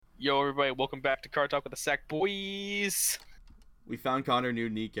Yo, everybody, welcome back to Car Talk with the Sack Boys. We found Connor new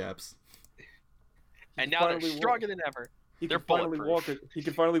kneecaps. And now they're stronger than ever. They're bulletproof. He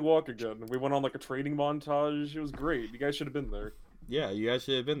can finally walk again. We went on like a training montage. It was great. You guys should have been there. Yeah, you guys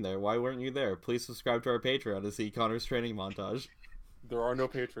should have been there. Why weren't you there? Please subscribe to our Patreon to see Connor's training montage. There are no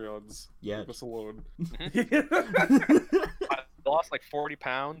Patreons. Yet. Leave us alone. I lost like 40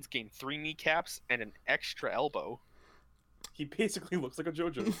 pounds, gained 3 kneecaps, and an extra elbow. He basically looks like a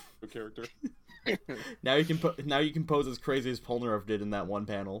JoJo character. Now you can pose as crazy as Polnareff did in that one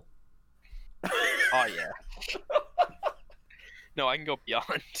panel. Oh yeah. No, I can go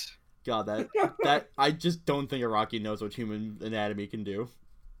beyond. God, that I just don't think Araki knows what human anatomy can do.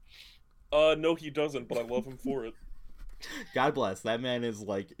 No, he doesn't, but I love him for it. God bless. That man is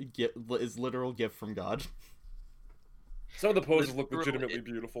is literal gift from God. Some of the poses look legitimately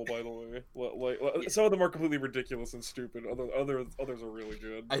beautiful, by the way. Like some of them are completely ridiculous and stupid. Others are really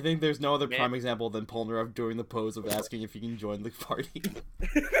good. I think there's no other prime example than Polnareff doing the pose of asking if he can join the party.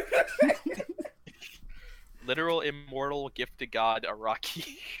 Literal immortal gift to God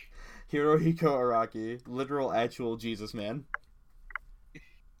Araki. Hirohiko Araki, literal actual Jesus man.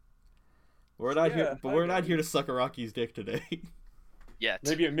 We're not here, but we're not here to suck Araki's dick today. Yet.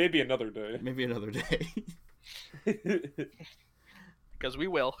 Maybe another day. Maybe another day. Because we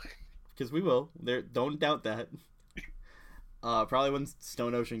will. Because we will. Don't doubt that. Probably when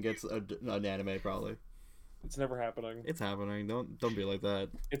Stone Ocean gets an anime, probably. It's never happening. It's happening. Don't be like that.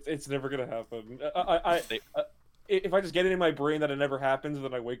 It's never gonna happen. If I just get it in my brain that it never happens, and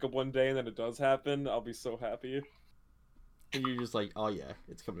then I wake up one day and then it does happen, I'll be so happy. And you're just like, oh yeah,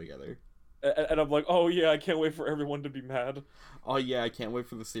 it's coming together. And I'm like, oh yeah, I can't wait for everyone to be mad. Oh yeah, I can't wait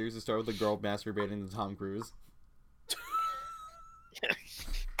for the series to start with the girl masturbating to Tom Cruise.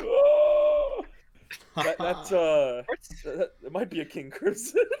 That might be a King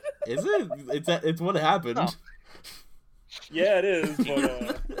Crimson. Is it? It's what happened. Oh. Yeah, it is.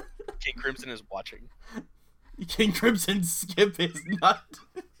 But King Crimson is watching. King Crimson skip his nut.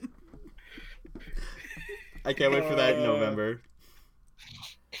 I can't wait for that in November.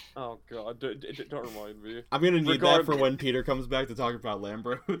 Oh god, don't remind me. I'm gonna need that for when Peter comes back to talk about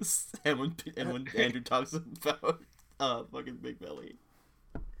Lambros, and when Andrew talks about fucking Big Belly.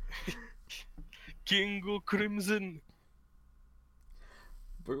 King Crimson.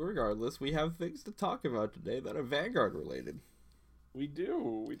 But regardless, we have things to talk about today that are Vanguard related. We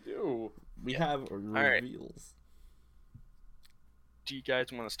do. We have reveals. Right. Do you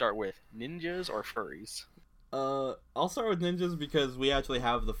guys want to start with ninjas or furries? I'll start with ninjas because we actually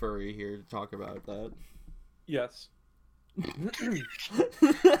have the furry here to talk about that. Yes.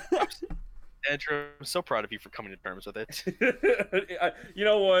 Andrew, I'm so proud of you for coming to terms with it. You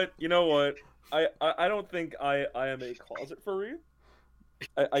know what? I don't think I am a closet furry.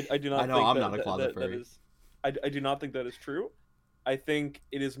 I do not. I know think I'm that, not a closet furry. I do not think that is true. I think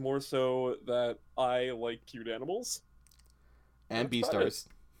it is more so that I like cute animals. And Beastars.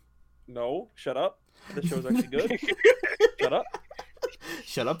 No, shut up. The show's actually good. Shut up.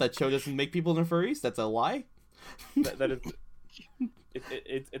 Shut up. That show doesn't make people into furries. That's a lie. That is.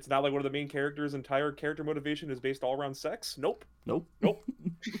 It's not like one of the main characters' entire character motivation is based all around sex. Nope. Nope.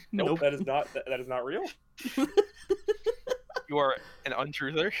 That is not real. You are an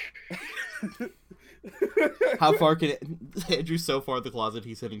untruther. How far can Andrew's so far in the closet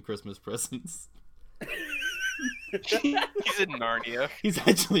he's hiding Christmas presents. He's in Narnia. He's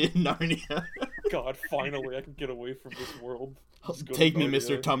actually in Narnia. God, finally I can get away from this world. Take me,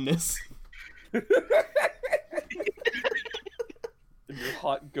 Mr. Tumnus. And your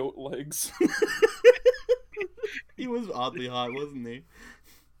hot goat legs. He was oddly hot, wasn't he?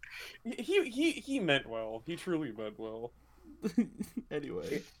 He meant well. He truly meant well.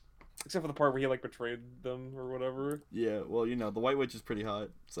 Anyway. Except for the part where he like betrayed them or whatever. Yeah, well, the White Witch is pretty hot,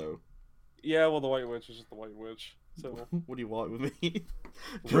 so. Yeah, well, the White Witch is just the White Witch. So. What do you want with me?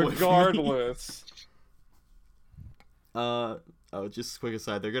 Regardless. Just a quick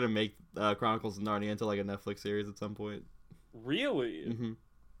aside, they're gonna make Chronicles of Narnia into like a Netflix series at some point. Really? Mm-hmm.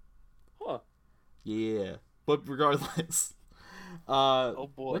 Huh. Yeah, but regardless, Oh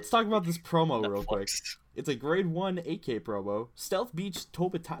boy. let's talk about this promo Netflix. real quick. It's a grade 1 8K promo. Stealth Beach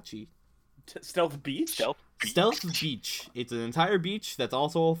Tobitachi. Stealth Beach? Stealth Beach. It's an entire beach that's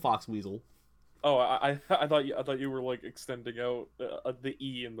also a fox weasel. Oh, I thought you were like extending out the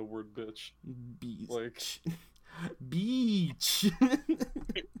E in the word bitch. Beach. Like beach.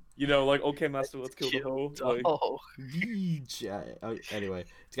 Like okay, master, let's kill the hoe. Like, beach. Anyway,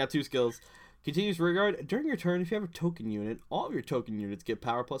 it's got 2 skills. Continuous Rearguard. During your turn, if you have a token unit, all of your token units get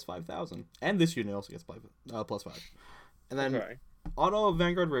power plus 5,000. And this unit also gets plus 5. And then Auto of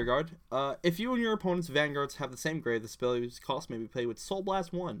Vanguard Rearguard. If you and your opponent's Vanguards have the same grade, this ability's cost may be played with Soul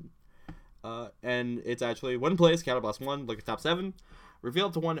Blast 1. And it's actually, when placed, Counter Blast 1, look at top 7. Reveal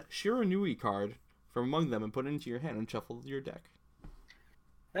up to one Shiranui card from among them and put it into your hand and shuffle your deck.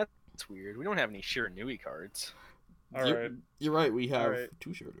 That's weird. We don't have any Shiranui cards. Alright. You're right, we have Alright.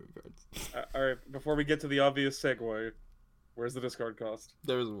 2 Shiranui cards. Alright, before we get to the obvious segue, where's the discard cost?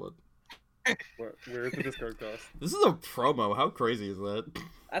 There's one. Where's the discard cost? This is a promo. How crazy is that?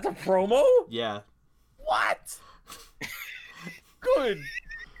 That's a promo? Yeah. What? Good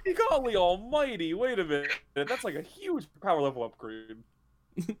golly almighty, wait a minute. That's like a huge power level upgrade.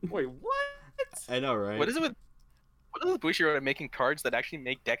 Wait, what? I know, right? What is it with Bushiroad at making cards that actually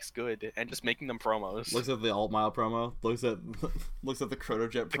make decks good and just making them promos? Looks at the Alt Mile promo. Looks at the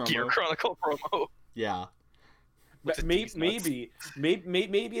Chronojet The promo. Gear Chronicle promo. Yeah. Maybe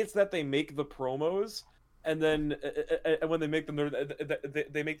it's that they make the promos, and then when they make them,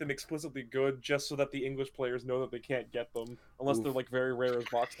 they make them explicitly good just so that the English players know that they can't get them unless they're like very rare as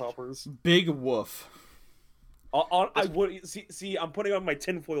box toppers. Big woof. I would see. I'm putting on my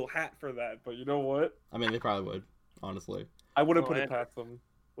tinfoil hat for that, but you know what? I mean, they probably would, honestly. I wouldn't Oh, put it and- past them.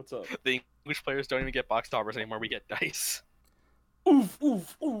 What's up? The English players don't even get box toppers anymore. We get dice. Oof,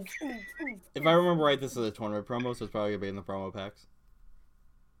 oof, oof, oof, oof. If I remember right, this is a tournament promo, so it's probably gonna be in the promo packs.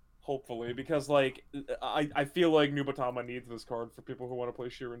 Hopefully, because like I feel like Nubatama needs this card for people who want to play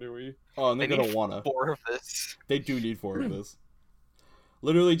Shiranui. Oh, and they're They gonna need wanna. 4 of this. They do need 4 of this.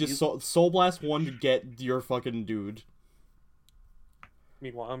 Literally, just Soul Blast 1 to get your fucking dude.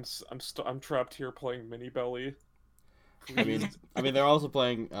 Meanwhile, I'm trapped here playing Mini Belly. I mean, they're also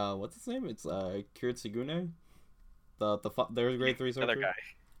playing. What's his name? It's Kiritsugune. There's grade 3 The sorcerer. other guy.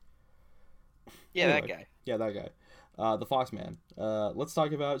 Yeah, Anyway. that guy. Yeah, that guy. The Foxman. Let's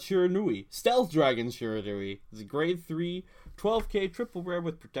talk about Shiranui. Stealth Dragon Shiranui. It's a grade 3, 12k triple rare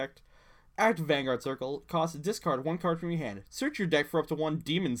with Protect. Active Vanguard Circle. Cost discard 1 card from your hand. Search your deck for up to 1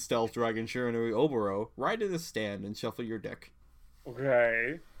 Demon Stealth Dragon Shiranui Oboro. Ride it a stand and shuffle your deck.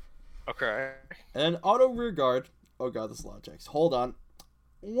 Okay. Okay. And then Auto Rearguard. Oh god, this is a lot of checks. Hold on.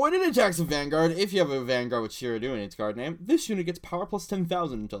 When it attacks a Vanguard, if you have a Vanguard with Shiranui in its card name, this unit gets power plus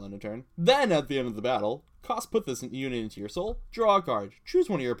 10,000 until end of turn. Then, at the end of the battle, put this unit into your soul, draw a card, choose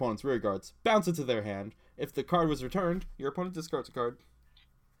one of your opponent's rear guards, bounce it to their hand. If the card was returned, your opponent discards a card.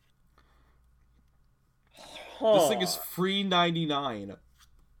 This thing is free 99.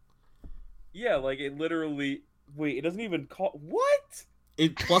 Yeah, like it literally. Wait, it doesn't even call. What?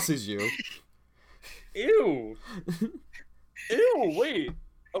 It pluses you. Ew. Ew. Wait.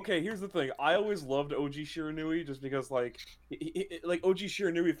 Okay, here's the thing. I always loved OG Shiranui just because, like, like OG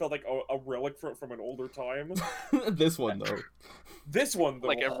Shiranui felt like a relic from an older time. This one, though. This one, though,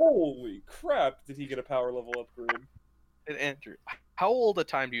 Like holy crap, did he get a power level upgrade? And Andrew, how old a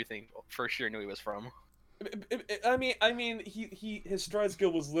time do you think First Shiranui was from? I mean, his stride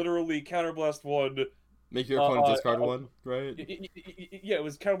skill was literally Counterblast 1. Make your opponent discard one, right? Yeah, it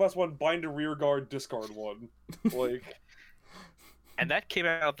was Counterblast 1, bind a rear guard, discard 1. Like, And that came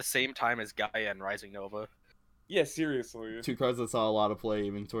out at the same time as Gaia and Rising Nova. yeah, seriously. 2 cards that saw a lot of play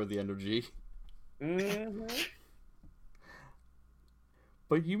even toward the end of G. Mm-hmm.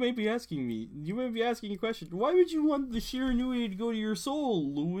 But you may be asking a question. Why would you want the Shiranui to go to your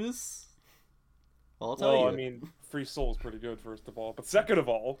soul, Lewis? Well, I'll tell you. Well, I mean, Free Soul is pretty good, first of all. But second of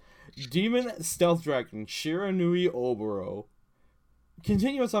all... Demon Stealth Dragon Shiranui Oboro.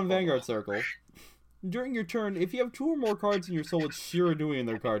 Continuous on Vanguard Circle. During your turn, if you have 2 or more cards in your soul with Shiranui in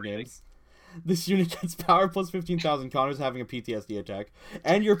their card names, this unit gets power plus 15,000 counters having a PTSD attack,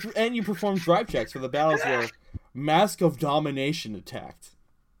 and you perform drive checks for the battles where Mask of Domination attacked.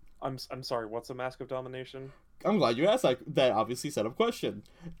 I'm sorry, what's a Mask of Domination? I'm glad you asked that obviously set up question.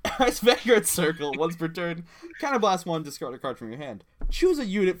 As Vanguard Circle, once per turn, Counterblast 1, discard a card from your hand. Choose a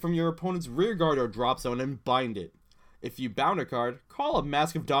unit from your opponent's rear guard or drop zone and bind it. If you bound a card, call a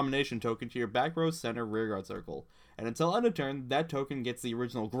Mask of Domination token to your back row center rear guard circle. And until end of turn, that token gets the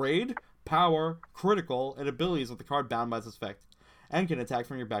original grade, power, critical, and abilities of the card bound by this effect, and can attack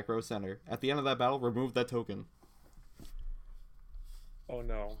from your back row center. At the end of that battle, remove that token. Oh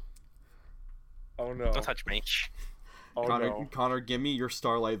no. Oh no. Don't touch me. Oh no. Connor, give me your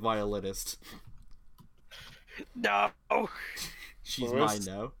Starlight Violinist. No. She's Lewis?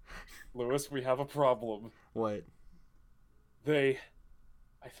 mine now. Lewis, we have a problem. What? The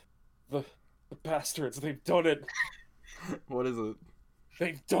bastards, they've done it. What is it?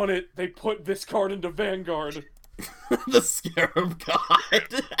 They've done it. They put this card into Vanguard. The Scarab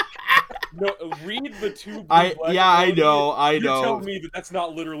God. No, read the 2 I black know. You tell me that that's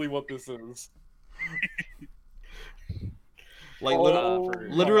not literally what this is. Like, Oh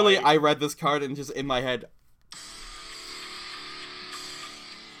literally, my. I read this card and just in my head,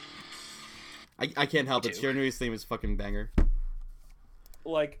 I can't help it. too. Shiranui's theme is fucking banger.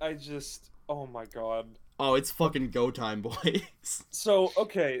 Like, I just... Oh my god. Oh, it's fucking go time, boys. So,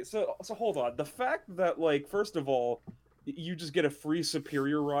 okay, so hold on. The fact that, like, first of all, you just get a free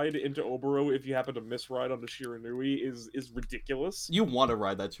superior ride into Oboro if you happen to misride onto Shiranui is ridiculous. You want to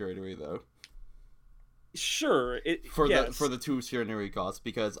ride that Shiranui, though. Sure, For yes. the 2 Shiranui costs,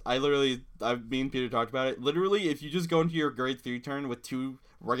 because me and Peter talked about it. Literally, if you just go into your grade 3 turn with 2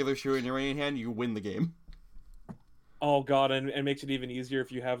 regular Shiranui in hand, you win the game. Oh god, and it makes it even easier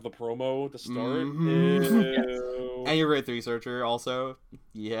if you have the promo to start. Mhm. Ew. And your grade 3 searcher also.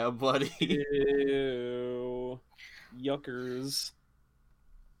 Yeah, buddy. Ew. Yuckers.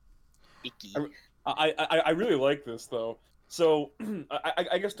 Icky. I really like this though. So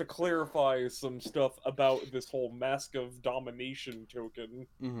I guess to clarify some stuff about this whole Mask of Domination token,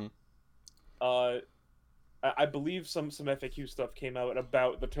 hmm I believe some FAQ stuff came out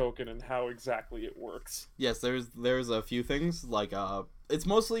about the token and how exactly it works. Yes, there's a few things, like, it's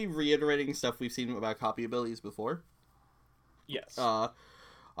mostly reiterating stuff we've seen about copy abilities before. Yes.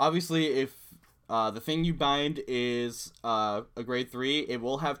 Obviously, if the thing you bind is a grade 3, it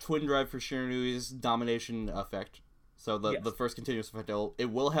will have Twin Drive for Shiranui's domination effect. So Yes. the first continuous effect,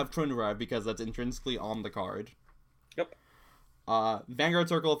 it will have Twin Drive because that's intrinsically on the card. Yep. Vanguard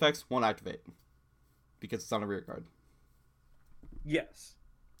Circle effects won't activate because it's on a rear card. Yes.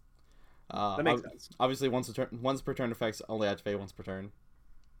 That makes sense. Obviously, once per turn effects only activate once per turn.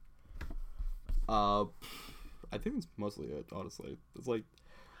 I think that's mostly it. Honestly, it's like.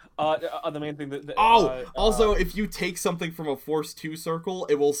 The main thing that Also, if you take something from a Force 2 circle,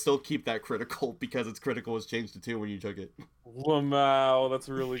 it will still keep that critical because its critical was changed to 2 when you took it. Wow, that's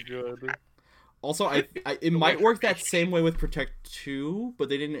really good. Also, it might work that same way with Protect 2, but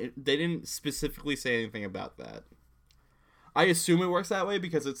they didn't specifically say anything about that. I assume it works that way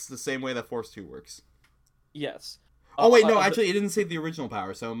because it's the same way that Force 2 works. Yes. Oh wait, no, actually it didn't say the original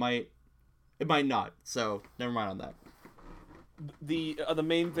power, so it might not. So, never mind on that. The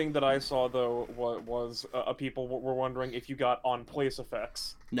main thing that I saw though was people were wondering if you got on place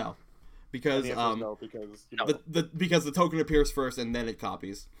effects. No. Because And the answer is no, because you know, because the token appears first and then it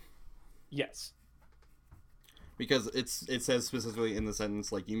copies. yes. Because it says specifically in the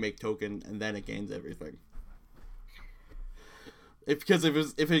sentence, like, you make token and then it gains everything. Because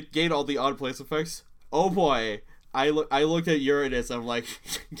if it gained all the odd place effects, oh boy, I looked at Uranus, I'm like,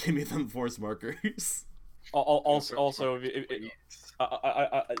 give me them force markers. Also,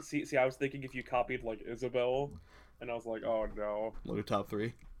 I was thinking if you copied like Isabel, and I was like, oh no. Look at top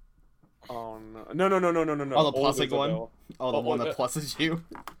 3. Oh no. No. Oh, the plussing one? Isabel. Oh, the one that pluses you?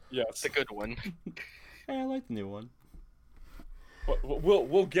 Yes. It's a good one. Hey, I like the new one.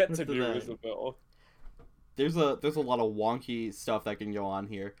 We'll get to Look at new that. Isabel. There's a lot of wonky stuff that can go on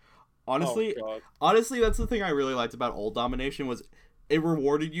here. Honestly, Oh, God. honestly, that's the thing I really liked about old Domination was it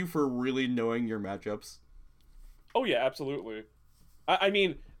rewarded you for really knowing your matchups. Oh yeah, absolutely. I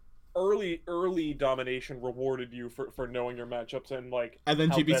mean, early Domination rewarded you for knowing your matchups and like. And then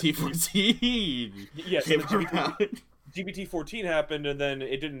how GPT best 14 Yes, came and then around. GPT 14 happened, and then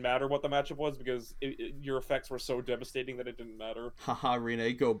it didn't matter what the matchup was because your effects were so devastating that it didn't matter. Haha,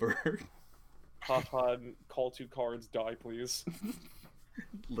 Rene, go bird. Haha, call 2 cards, die please.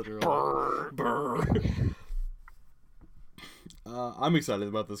 Literally. Brr. I'm excited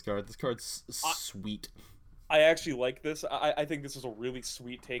about this card. This card's sweet. I actually like this. I think this is a really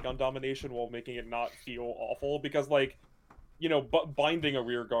sweet take on Domination while making it not feel awful because, like, you know, binding a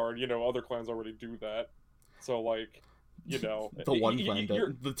rear guard, you know, other clans already do that. So, like, you know, The one clan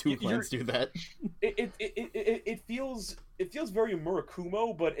the 2 clans do that. It feels very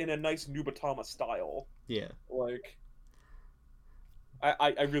Murakumo, but in a nice Nubatama style. Yeah. Like,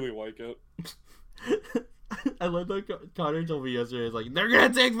 I really like it. I love that Connor told me yesterday, he's like, they're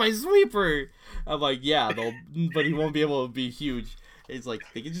gonna take my sweeper! I'm like, yeah, but he won't be able to be huge. It's like,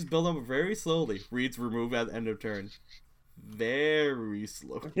 they can just build up very slowly. Reads remove at the end of turn. Very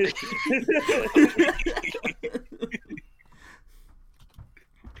slowly.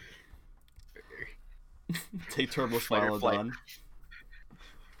 Take Turbo Fight or flight. Smilodon.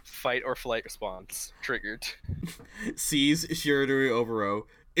 Fight or flight response triggered. Sees Shiraduri Oboro.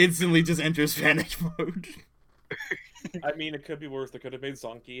 Instantly just enters panic mode. I mean, it could be worse. They could have made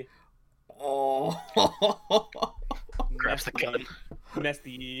Zonky. Oh. Grabs the gun.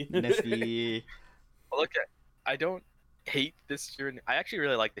 Nesty. Nesty. Look, I don't hate this Shiranui. I actually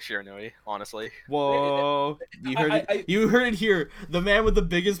really like the Shiranui, honestly. Whoa! You heard it here. The man with the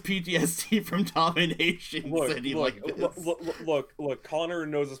biggest PTSD from domination said he liked this. Look. Connor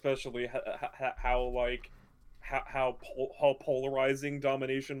knows especially how polarizing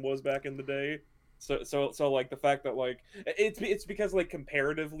domination was back in the day. So like the fact that like it's because like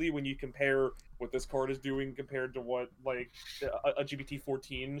comparatively when you compare what this card is doing compared to what like a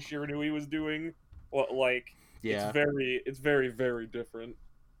GBT14 Shiranui was doing, well, like Yeah. it's very different.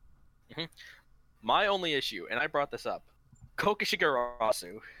 My only issue, and I brought this up,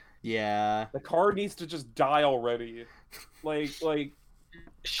 Kokishigarasu. Yeah. The card needs to just die already. Like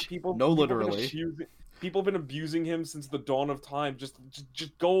people. No, literally. People have been abusing him since the dawn of time. Just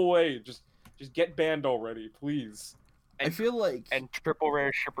go away. Just get banned already, please. I feel like triple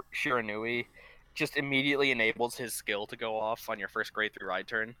rare Shiranui just immediately enables his skill to go off on your first grade 3 ride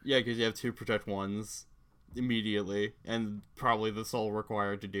turn. Yeah, because you have 2 protect 1s immediately, and probably the soul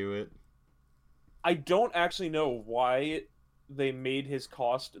required to do it. I don't actually know why they made his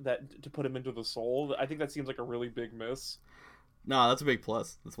cost to put him into the soul. I think that seems like a really big miss. Nah, that's a big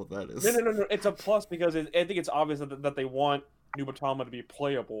plus. That's what that is. No. It's a plus because I think it's obvious that they want Nubatama to be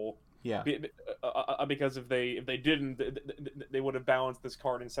playable. Yeah. Because if they didn't, they would have balanced this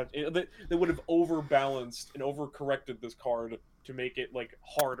card in such they would have overbalanced and overcorrected this card to make it like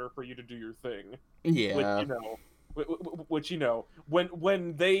harder for you to do your thing. Yeah. Which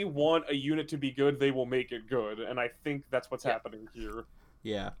when they want a unit to be good, they will make it good, and I think that's what's happening here.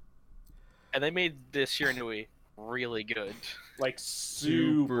 Yeah. And they made this Shiranui really good. Like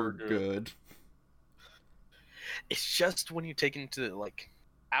super good. It's just when you take into like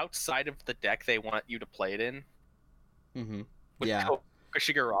outside of the deck they want you to play it in. Mm-hmm. With yeah.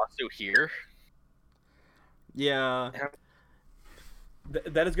 Kokishigarasu here. Yeah.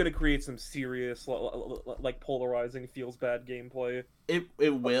 That is going to create some serious, like, polarizing, feels bad gameplay. It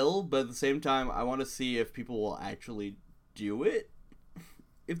will, but at the same time, I want to see if people will actually do it.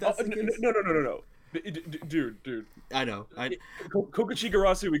 If that's the case. No. Dude. I know.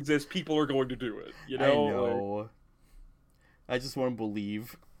 Kokishigarasu exists, people are going to do it. You know? I know. Like, I just want to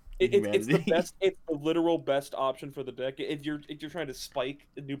believe. It's the best. It's the literal best option for the deck. If you're trying to spike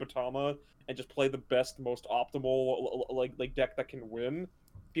Nubatama and just play the best, most optimal like deck that can win,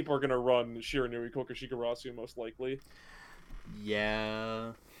 people are gonna run Shiranui Kokishigarasu most likely.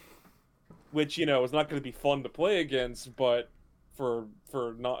 Yeah. Which is not going to be fun to play against, but for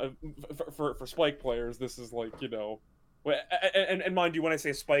Spike players, this is like and mind you, when I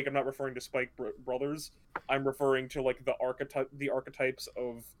say Spike, I'm not referring to Spike Brothers. I'm referring to like the archetypes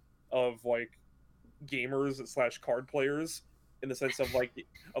of like gamers / card players, in the sense of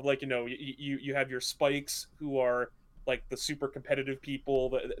you have your Spikes who are like the super competitive people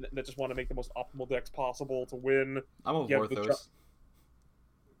that just want to make the most optimal decks possible to win. I'm a Vorthos.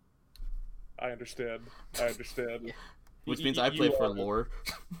 I understand. Yeah. Which means I play for lore.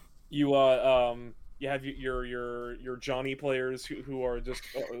 You have your Johnny players who are just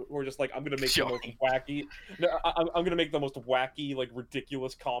like, I'm gonna make the most wacky. No, I'm gonna make the most wacky, like,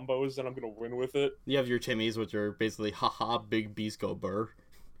 ridiculous combos, and I'm gonna win with it. You have your Timmies, which are basically haha big beast go burr.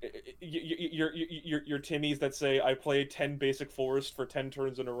 Your Timmies that say, I play 10 basic forest for 10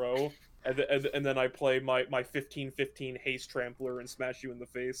 turns in a row, and then I play my 15/15 haste trampler and smash you in the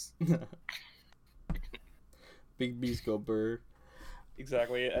face. Big beast go burr.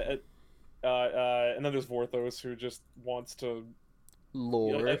 Exactly. And then there's Vorthos, who just wants to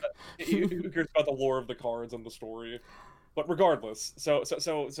lore. Who cares about the lore of the cards and the story? But regardless, so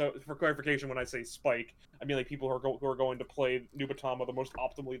for clarification, when I say Spike, I mean like people who are going to play Nubatama the most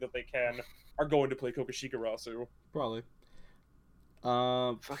optimally that they can are going to play Kokishigarasu. Probably.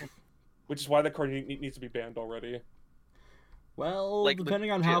 Which is why the card needs to be banned already. Well, like,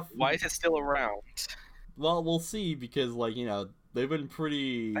 depending on how. Why is it still around? Well, we'll see, because they've been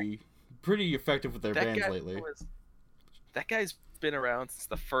pretty effective with their bans lately. That guy's been around since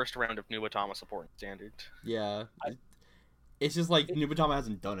the first round of Nubatama support standard. Yeah. It's just like Nubatama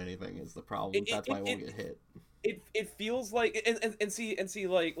hasn't done anything is the problem. That's why it won't get hit. It feels like and see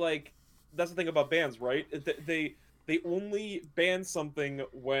like that's the thing about bans, right? They only ban something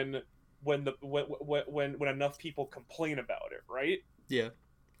when enough people complain about it, right? Yeah.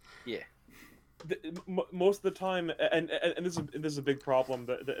 Yeah. Most of the time, and this is a big problem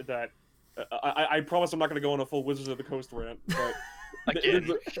that I promise I'm not going to go on a full Wizards of the Coast rant, but Again.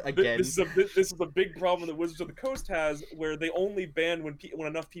 This is a big problem that Wizards of the Coast has, where they only ban when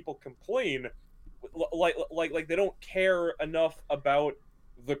enough people complain, like they don't care enough about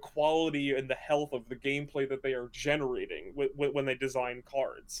the quality and the health of the gameplay that they are generating when they design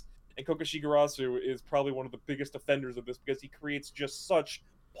cards. and Kokoshigaratsu is probably one of the biggest offenders of this because he creates just such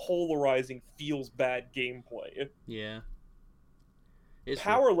polarizing, feels bad gameplay. Yeah. It's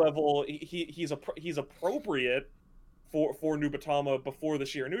Power level, he's appropriate for Nubatama before the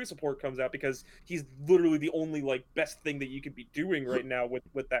Shiranui support comes out because he's literally the only like best thing that you could be doing right now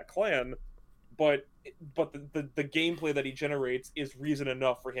with that clan. But the gameplay that he generates is reason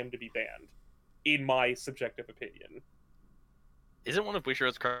enough for him to be banned, in my subjective opinion. Isn't one of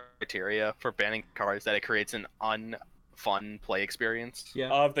Bushiroad's criteria for banning cards that it creates an unfun play experience?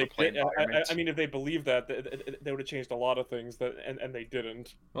 Yeah. If they did, I mean, if they believed that, they would have changed a lot of things and they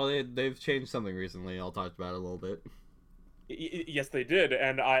didn't. Well, they've changed something recently. I'll talk about it a little bit. Yes, they did,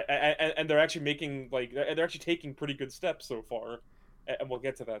 and they're actually making they're actually taking pretty good steps so far, and we'll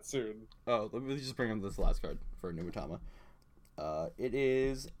get to that soon. Oh, let me just bring up this last card for Nubatama. It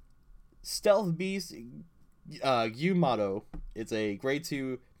is Stealth Beast Yumato. It's a grade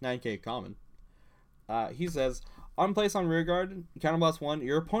 2 9k common. He says, on place on rearguard, counterblast 1,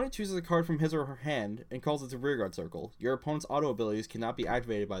 your opponent chooses a card from his or her hand and calls it to rearguard circle. Your opponent's auto abilities cannot be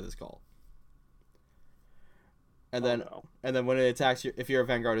activated by this call. And then, and then when it attacks you, if your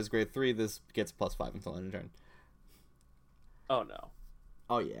Vanguard is grade 3, this gets +5 until end of turn. Oh no.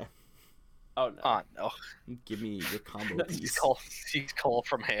 Oh yeah. Oh no. Oh no. Give me your combo piece. He's call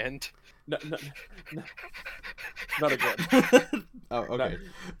from hand. No, not again. Oh, okay.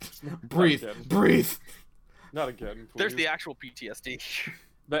 Not Breathe. again. Breathe. Not again. Please. There's the actual PTSD.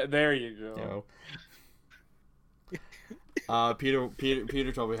 There you go. Yo.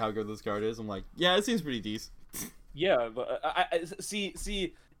 Peter told me how good this card is. I'm like, yeah, it seems pretty decent. Yeah, but I see.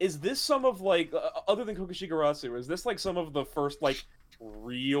 Is this some of like other than Kokoshigaratsu? Is this like some of the first like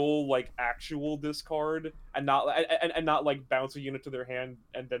real like actual discard and not like bounce a unit to their hand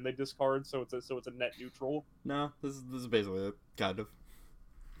and then they discard? So it's a net neutral. No, this is basically it, kind of.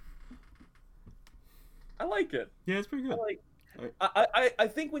 I like it. Yeah, it's pretty good. I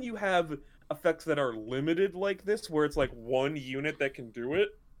think when you have effects that are limited like this, where it's like one unit that can do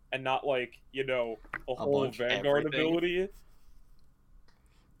it, and not like, you know, a whole Vanguard ability.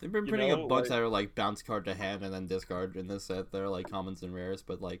 They've been printing a bunch that are like bounce card to hand and then discard in this set. They're like commons and rares,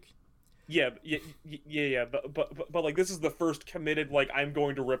 but like. Yeah, but like this is the first committed like I'm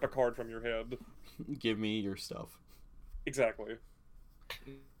going to rip a card from your head. Give me your stuff. Exactly.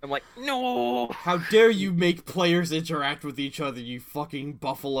 I'm like, no! How dare you make players interact with each other, you fucking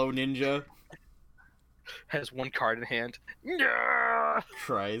Buffalo Ninja! Has one card in hand. No!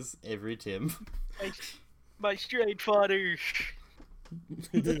 Tries every Tim. My straight fodder.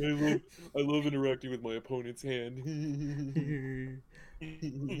 I love interacting with my opponent's hand. We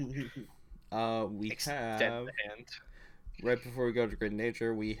Extend have the hand. right before we go to Great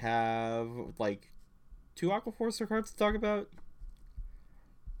Nature, we have like 2 Aquaforcer cards to talk about.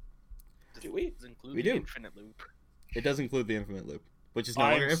 Do we? Does include We the do. Infinite loop. It does include the Infinite Loop, which is no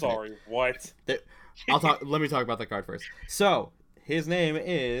longer I'm infinite. sorry. What? Let me talk about that card first. So his name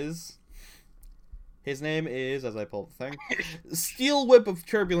is, as I pull up the thing, Steel Whip of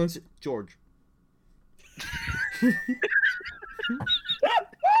Turbulence, George.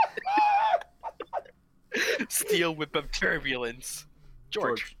 Steel Whip of Turbulence.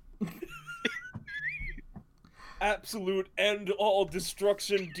 George. Absolute end all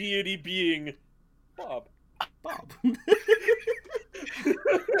destruction deity being Bob.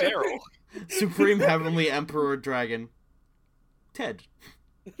 Daryl. Supreme Heavenly Emperor Dragon, Ted.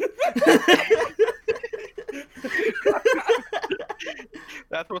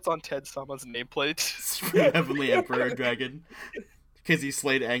 That's what's on Ted Sama's nameplate. Supreme Heavenly Emperor Dragon. Because he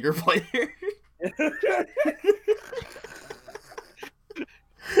slayed Anger Player.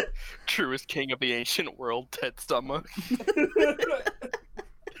 Truest king of the ancient world, Ted Sama.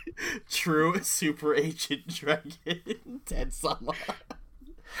 True super ancient dragon, Ted Sama.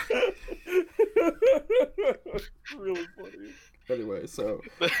 Really funny. Anyway, so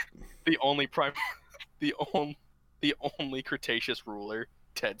the only Cretaceous ruler,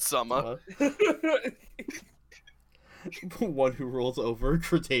 Ted Sama. One who rules over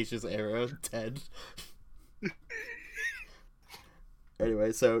Cretaceous era, Ted.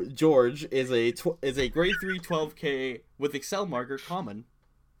 Anyway, so George is a grade 3 12k with Excel marker common.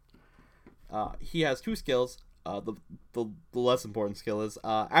 He has 2 skills. The less important skill is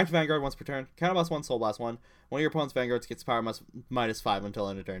Active Vanguard once per turn. Counterblast 1, Soul Blast 1. One of your opponent's Vanguards gets power -5 until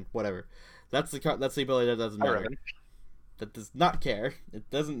end of turn. Whatever. That's the ability that doesn't matter. That does not care.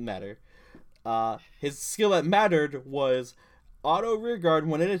 It doesn't matter. His skill that mattered was auto rearguard.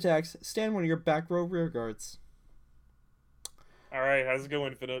 When it attacks, stand one of your back row rearguards. Alright, how's it go,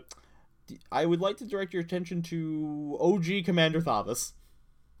 Infinite? I would like to direct your attention to OG Commander Thavas.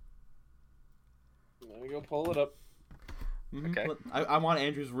 Let me go pull it up. Okay. I want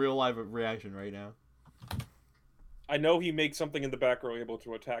Andrew's real live reaction right now. I know he makes something in the back row able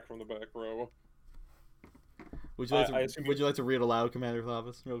to attack from the back row. Would you like to read aloud Commander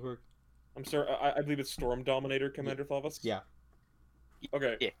Flavis real quick? I'm sorry, I believe it's Storm Dominator, Commander Flavis? Yeah.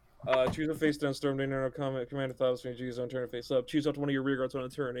 Okay. Yeah. Choose a face down Storm Dominator Commander Flavis when you choose on turn and face up. Choose up to one of your rear guards on a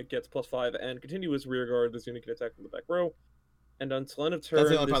turn. It gets +5 and continuous rear guard. This unit can attack from the back row. And until end of turn. That's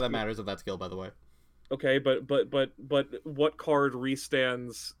the only part that matters of that skill, by the way. Okay, but what card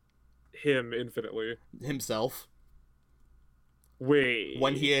restands him infinitely? Himself. Wait.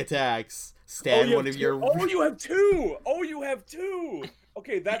 When he attacks, stand one of your. Oh, you have two. Oh, you have two.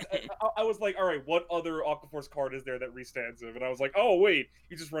 Okay, that's. I was like, all right, what other Aquaforce card is there that restands him? And I was like, oh wait,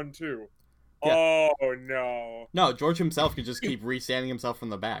 you just run two. Yeah. Oh no. No, George himself can just keep restanding himself from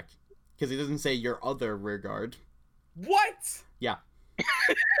the back, because he doesn't say your other rear guard. What? Yeah.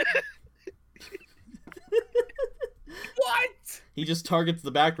 What? He just targets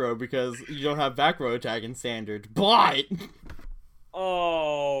the back row because you don't have back row attack in standard. But.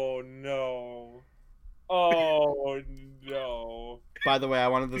 Oh no. Oh no. By the way, I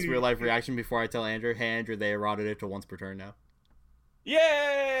wanted this real life reaction before I tell Andrew. Hey, Andrew, they eroded it to once per turn now.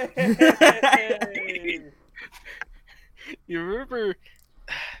 Yay! You remember?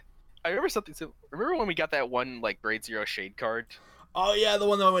 I remember something. So remember when we got that one like grade 0 shade card? Oh yeah, the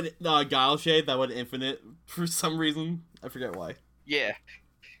one that went Guile Shade that went infinite for some reason. I forget why. Yeah.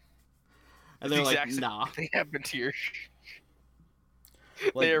 And they're like, Exact same nah. thing happened here.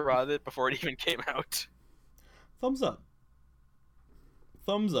 Like, They eroded it before it even came out. thumbs up.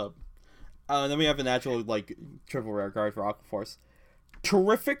 Thumbs up. And then we have a natural like triple rare card for Aquaforce.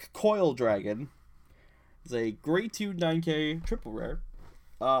 Terrific Coil Dragon. It's a grade 2 9k triple rare.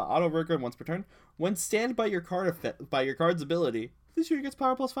 Auto rare card once per turn. When stand by your card's ability, this unit gets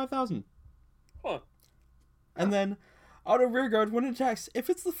power plus 5,000. Huh. And then auto rear guard when it attacks. If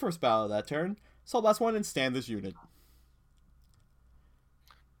it's the first battle of that turn, Soul Blast 1 and stand this unit.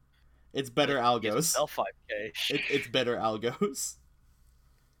 It's better Algos. L5K. It's better Algos.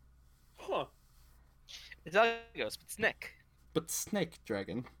 Huh. It's Algos, but it's Nick. But Snake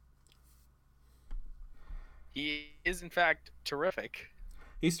Dragon. He is in fact terrific.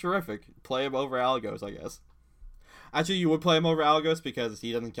 He's terrific. Play him over Algos, I guess. Actually, you would play him over Algos because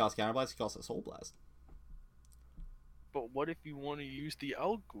he doesn't cost Counterblast, he costs a Soul Blast. But what if you want to use the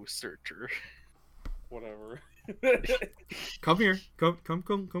Algo Searcher? Whatever. Come here.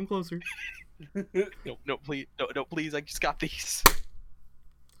 Come closer. No, please, no, please. I just got these.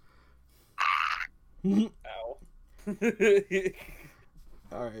 Ow.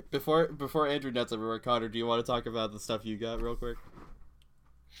 Alright, before Andrew nuts everywhere, Connor, do you want to talk about the stuff you got real quick?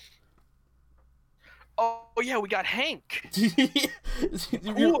 Oh yeah, we got Hank.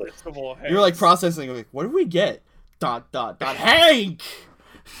 Coolest of all You're like processing, like, what did we get? ... Hank!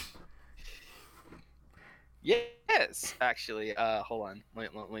 Yes, actually. Hold on.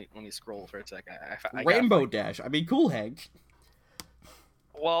 Let me scroll for a sec. I Rainbow Dash. I mean, cool Hank.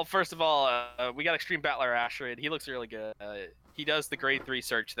 Well, first of all, we got Extreme Battler Ashrid. He looks really good. He does the grade 3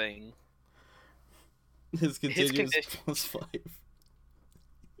 search thing. His continuous +5.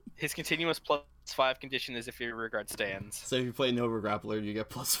 His continuous +5 condition is if your rear guard stands. So if you play Nova Grappler, you get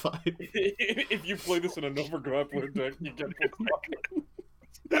 +5. If you play this in a Nova Grappler deck, you get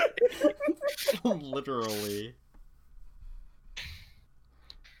Literally.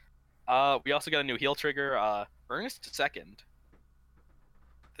 We also got a new heal trigger, Ernest Second.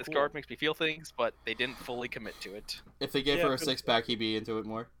 This Cool. card makes me feel things, but they didn't fully commit to it. If they gave her a 6-pack, he'd be into it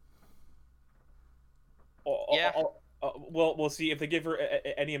more. Yeah. Well, we'll see. If they give her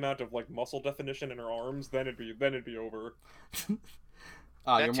any amount of like muscle definition in her arms, then it'd be over.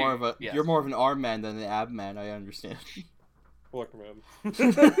 You're more of you're more of an arm man than an ab man. I understand. Look, man.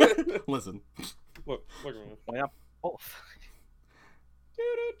 Listen. Look, man. Why not both?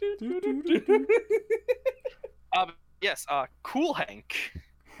 Yes. Cool Hank.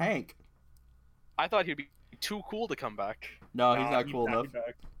 Hank. I thought he'd be too cool to come back. No, he's not cool enough.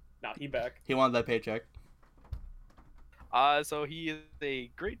 He back. He wanted that paycheck. So he is a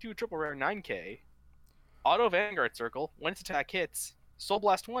grade 2 triple rare 9k. Auto Vanguard Circle. When its attack hits, Soul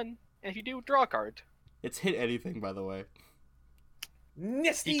Blast 1, and if you do, draw a card. It's hit anything, by the way.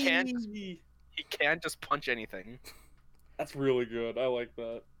 Nasty. He can't just punch anything. That's really good. I like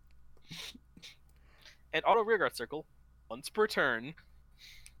that. And Auto Rearguard Circle. Once per turn.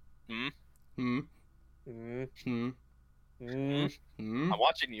 Mm. I'm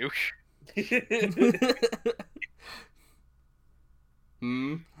watching you.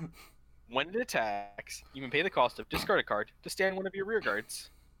 When it attacks, you can pay the cost of discard a card to stand one of your rear guards.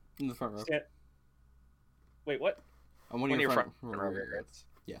 In the front row. Wait, what? I'm one One of your front front row rear rear guards.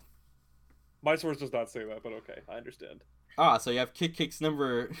 Yeah. My source does not say that, but okay, I understand. Ah, so you have kicks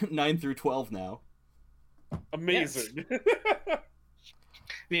number 9 through 12 now. Amazing.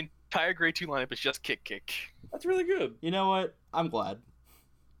 The entire grade 2 lineup is just kick. That's really good. You know what? I'm glad.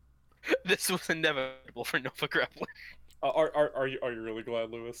 This was inevitable for Nova Grappler. Are you really glad,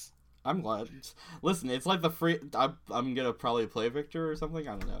 Lewis? I'm glad. Listen, it's like the free. I'm gonna probably play Victor or something.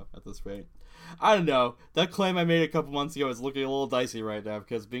 I don't know at this rate. I don't know. That claim I made a couple months ago is looking a little dicey right now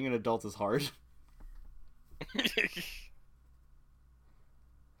because being an adult is hard.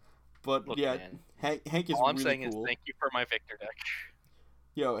 But Look, yeah, man. Hank is All I'm really saying cool. is thank you for my Victor deck.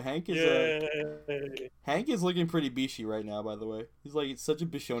 Yo, Hank is Yay. Hank is looking pretty Bishi right now. By the way, he's like such a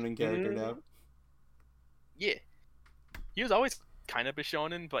Bishonen character now. Yeah. He was always kind of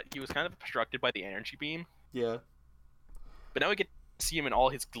Bishonen, but he was kind of obstructed by the energy beam. Yeah. But now we get to see him in all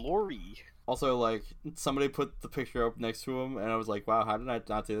his glory. Also, like, somebody put the picture up next to him, and I was like, wow, how did I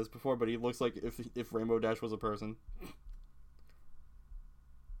not see this before? But he looks like if Rainbow Dash was a person.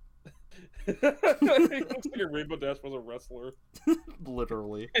 He looks like a Rainbow Dash was a wrestler.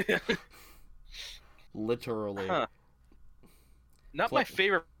 Literally. Literally. Huh. Not my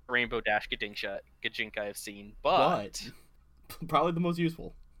favorite Rainbow Dash Gajink I have seen, but probably the most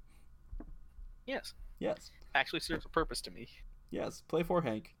useful. yes, Yes. actually serves a purpose to me. Yes. Play for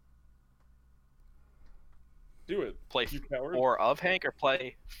Hank. Do it. Play You coward. for of Hank or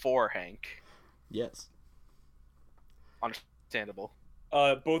play for Hank. Yes. Understandable.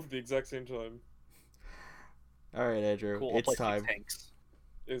 Both at the exact same time. Alright, Andrew. Cool. I'll It's play time. 6 Hanks.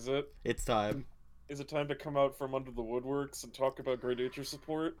 Is it? It's time. Is it time to come out from under the woodworks and talk about Great Nature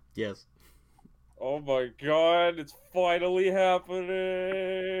support? Yes. Oh my god, it's finally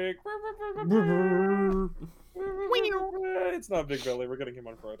happening! It's not Big Belly, we're getting him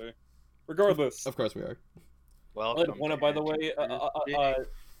on Friday. Regardless, Of course we are. Welcome. wanna, to by the way, Andrew.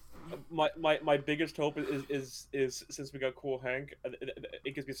 my biggest hope is since we got Cool Hank,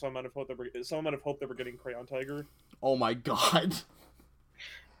 it gives me some amount of hope that we're getting Crayon Tiger. Oh my god.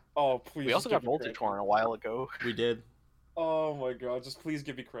 Oh please! We also just got give me Voltage Crayon Horn a Tiger. while ago. We did. Oh my god, just please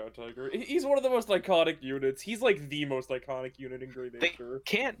give me Crayon Tiger. He's one of the most iconic units. He's like the most iconic unit in Great They Nature.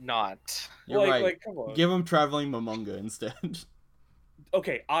 can't not. You're right. Like, come on. Give him Traveling Momonga instead.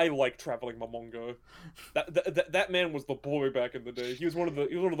 Okay, I like Traveling Momonga. That man was the boy back in the day. He was one of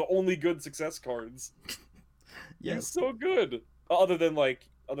the only good success cards. He's Yes. so good. Other than like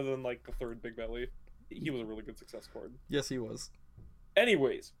the third Big Belly, he was a really good success card. Yes, he was.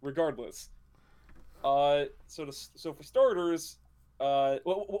 Anyways, regardless, so for starters,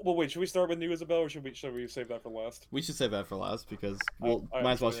 wait, should we start with New Isabel or should we save that for last? We should save that for last because we'll I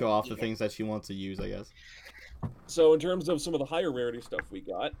might as well understand. show off the Yeah. things that she wants to use, I guess. So in terms of some of the higher rarity stuff we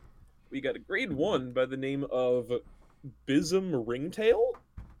got a grade 1 by the name of Bism Ringtail?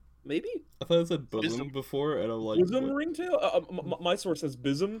 Maybe? I thought it said bosom Bism. before, and I'm like, Bism what? Ringtail? My source says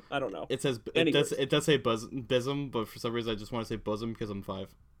Bism. I don't know. It says Anyways. it does say bism, but for some reason I just want to say bosom because I'm 5.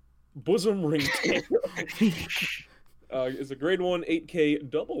 Bosom Ringtail is a grade 1 8K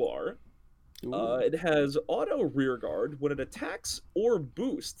double R. Ooh. It has auto rearguard. When it attacks or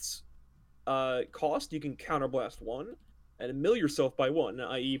boosts cost, you can counterblast 1 and mill yourself by 1,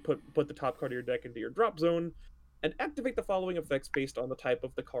 i.e. put the top card of your deck into your drop zone, and activate the following effects based on the type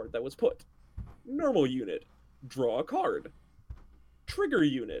of the card that was put. Normal unit, draw a card. Trigger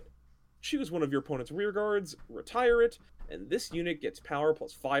unit, choose one of your opponent's rear guards, retire it, and this unit gets power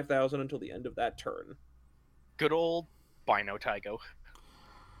plus 5,000 until the end of that turn. Good old Bino Taigo.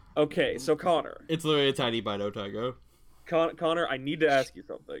 Okay, so Connor. It's literally a tiny Bino Taigo. Connor, I need to ask you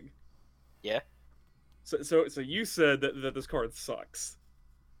something. Yeah? So you said that this card sucks.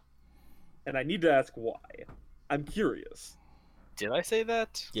 And I need to ask why. I'm curious. Did I say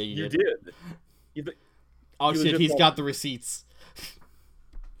that? Yeah, You did. did. You th- Oh You shit, legit he's thought- got the receipts.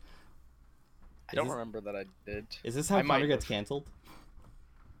 I don't this- remember that I did. Is this how I might Connor gets have. canceled?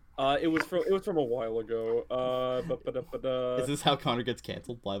 it was from a while ago. Is this how Connor gets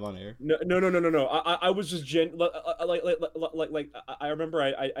canceled live on air? No. I was just I remember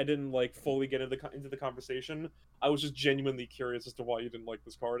I didn't like fully get into the conversation. I was just genuinely curious as to why you didn't like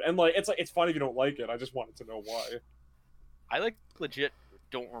this card, and it's fine if you don't like it. I just wanted to know why. I legit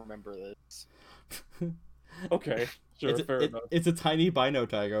don't remember this. Okay, sure, fair enough. It's a tiny Bino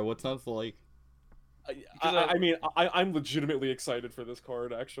Tiger. What's not to like? I mean, I'm legitimately excited for this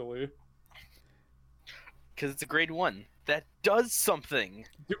card, actually. Because it's a grade 1 that does something.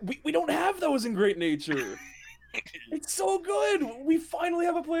 We don't have those in Great Nature. It's so good. We finally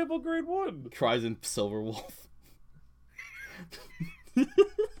have a playable grade 1. Cries in Silver Wolf.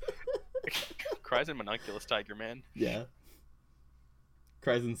 Kryzen Monunculus Tiger, man. Yeah.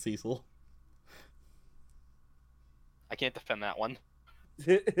 Kryzen Cecil. I can't defend that one.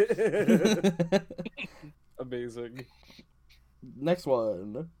 Amazing. Next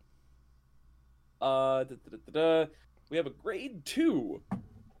one. We have a grade 2.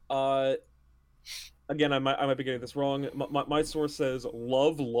 Again, I might be getting this wrong. My source says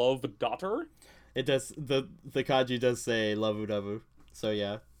love daughter. It does, the kanji does say lavu davu. So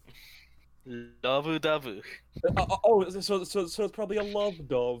yeah. Davu davu. So it's probably a love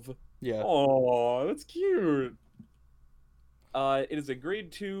dove. Yeah. Oh, that's cute. It is a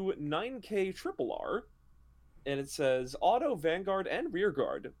grade 2 9K triple R, and it says auto, vanguard, and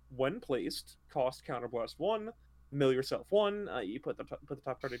rearguard. When placed, cost counterblast 1, mill yourself 1. You put the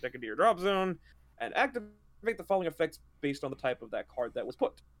top card of your deck into your drop zone, and activate the following effects based on the type of that card that was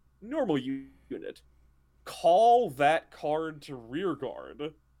put. Normal unit. Call that card to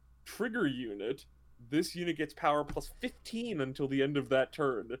rearguard. Trigger unit. This unit gets power plus 15 until the end of that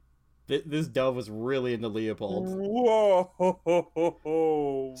turn. This dove was really into Leopold. Whoa!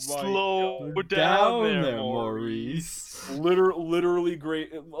 Slow God. down there, Maurice. Literally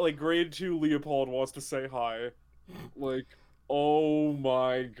grade 2 Leopold wants to say hi. Like, oh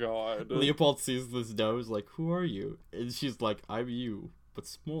my god. Leopold sees this dove, is like, who are you? And she's like, I'm you, but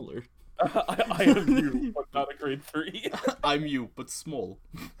smaller. I am you, but not a grade 3. I'm you, but small.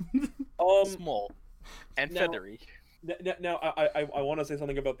 Small. And now- feathery. Now, I want to say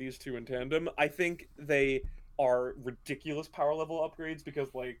something about these two in tandem. I think they are ridiculous power level upgrades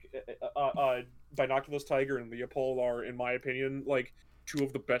because, like, Binoculus Tiger and Leopold are, in my opinion, like, two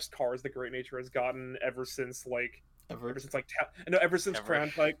of the best cards that Great Nature has gotten ever since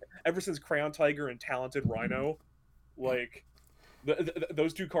Crayon Tiger and Talented Rhino. Like,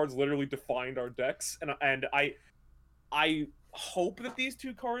 those two cards literally defined our decks, and I hope that these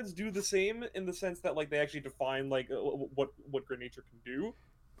two cards do the same in the sense that, like, they actually define, like, what Great Nature can do.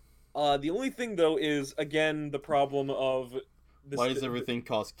 The only thing, though, is, again, the problem of this, why does everything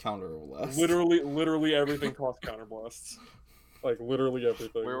cost counter or less? literally everything costs counterblasts. Like, literally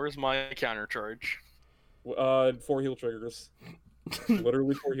everything. Where was my counter charge? 4 heal triggers.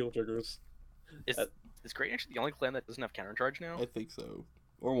 Literally 4 heal triggers. Is Great Nature the only clan that doesn't have counter charge now? I think so.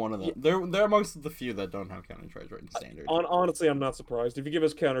 Or one of them. They're amongst the few that don't have counter charge right in standard. Honestly, I'm not surprised. If you give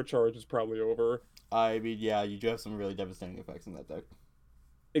us counter charge, it's probably over. I mean, yeah, you do have some really devastating effects in that deck.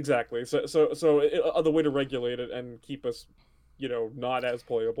 Exactly. So the way to regulate it and keep us, not as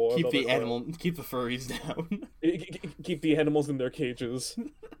playable. Keep the furries down. Keep the animals in their cages.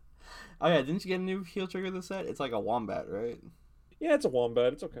 Oh yeah, didn't you get a new heal trigger this set? It's like a wombat, right? Yeah, it's a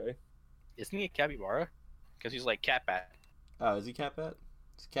wombat. It's okay. Isn't he a capybara? Because he's like cat bat. Oh, is he cat bat?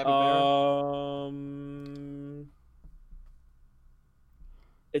 Is he capybara?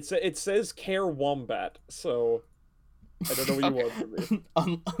 It says care wombat, so I don't know what you want from me.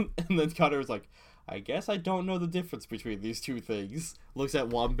 And then Connor was like, I guess I don't know the difference between these two things. Looks at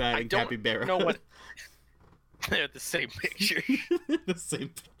wombat and capybara. No what? They're the same picture. The same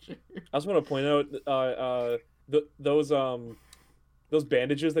picture. I just want to point out those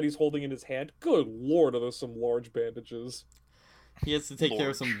bandages that he's holding in his hand. Good lord, are those some large bandages? He has to take care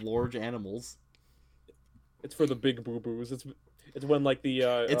of some large animals. It's for the big boo boos. It's when like the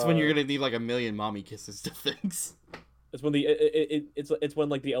it's when you're gonna need like a million mommy kisses to things. It's when it's when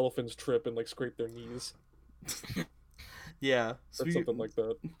like the elephants trip and like scrape their knees. Yeah, or something like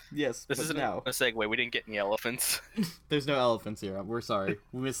that. Yes, this isn't now a segue. We didn't get any elephants. There's no elephants here. We're sorry.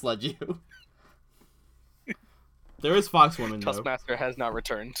 We misled you. There is Foxwoman though. Tuskmaster has not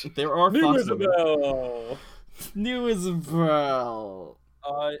returned. There are New Foxwomen. Isabel. New Isabel.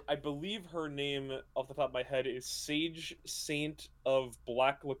 I believe her name off the top of my head is Sage Saint of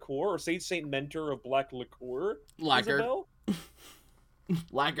Black Liqueur, or Sage Saint Mentor of Black Liqueur. Lacquer. Isabel?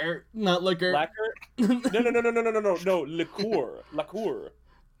 Lacquer, not liquor. Lacquer? No, liqueur. Liqueur.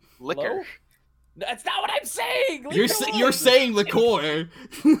 Liquor. Hello? That's not what I'm saying! You're saying liqueur.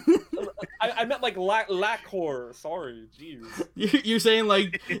 I meant like lacquer. Sorry, jeez. You're saying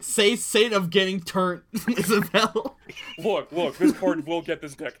like say saint of getting turned, Isabel. Look, this card will get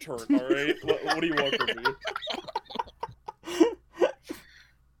this deck turned, alright? What do you want from me?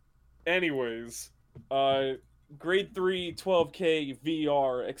 Anyways, grade 3, 12K,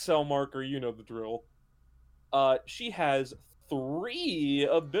 VR, Excel marker, you know the drill. She has 3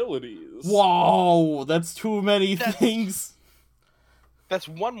 abilities. Whoa, that's too many things. That's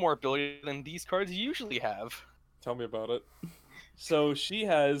one more ability than these cards usually have. Tell me about it. So she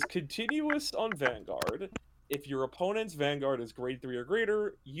has continuous on Vanguard. If your opponent's Vanguard is grade 3 or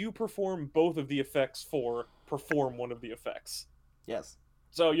greater, you perform both of the effects for perform one of the effects. Yes.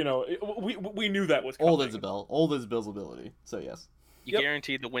 So we knew that was coming. Old Isabel's ability. So yes. You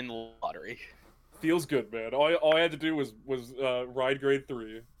guaranteed to win the lottery. Feels good, man. All I had to do was ride grade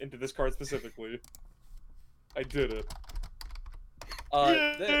 3 into this card specifically. I did it.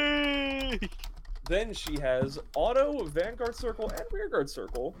 Then she has auto, Vanguard Circle, and Rearguard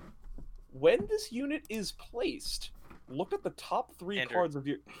Circle. When this unit is placed, look at the top 3 cards of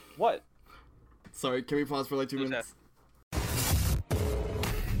your... What? Sorry, can we pause for like 2 minutes?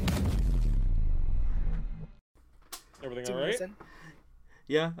 Everything alright?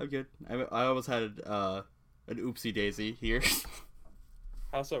 Yeah, I'm good. I almost had an oopsie daisy here.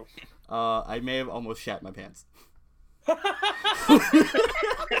 How so? I may have almost shat my pants.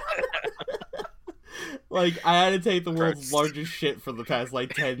 Like, I had to take the world's largest shit for the past,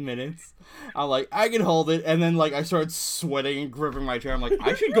 like, 10 minutes. I'm like, I can hold it, and then, like, I started sweating and gripping my chair. I'm like,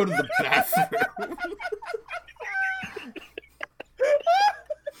 I should go to the bathroom.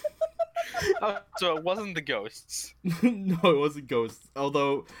 So it wasn't the ghosts. No, it wasn't ghosts.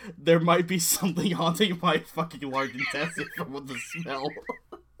 Although, there might be something haunting my fucking large intestine from the smell.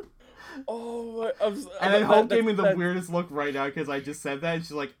 Oh, and then Hope gave me the weirdest look right now because I just said that, and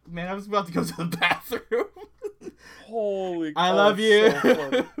she's like, man, I was about to go to the bathroom. Holy I love you.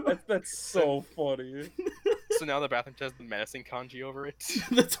 So that's so funny. So now the bathroom has the menacing kanji over it.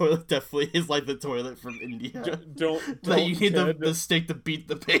 The toilet definitely is like the toilet from India. Don't that you need the stick to beat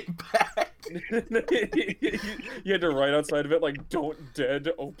the pig back. You had to write outside of it like, don't dead,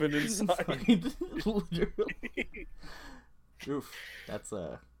 open inside. Literally. Oof. That's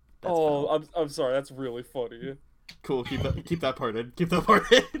I'm sorry, that's really funny. Cool, keep that part in. Keep that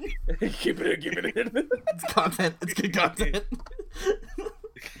part in. keep it in. It's content. It's good content.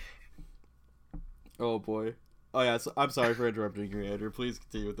 Oh boy. Oh yeah, so I'm sorry for interrupting you, Andrew. Please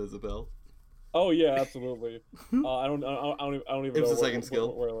continue with Isabel. Oh yeah, absolutely. I don't even it was know the second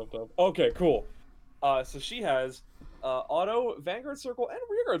skill. Where I left off. Okay, cool. So she has auto, Vanguard Circle, and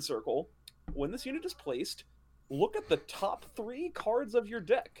Rearguard Circle. When this unit is placed, look at the top 3 cards of your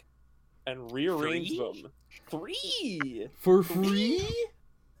deck and rearrange them. 3 for free.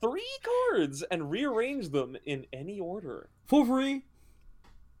 3 cards and rearrange them in any order for free.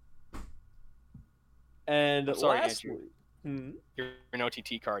 And lastly, you're an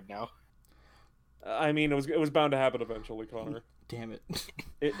OTT card now. I mean, it was bound to happen eventually, Connor. Damn it!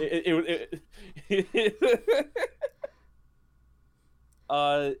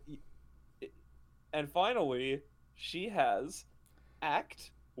 And finally, she has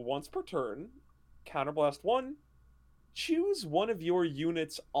act once per turn, counterblast 1, choose one of your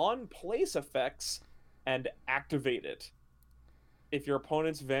units on place effects, and activate it. If your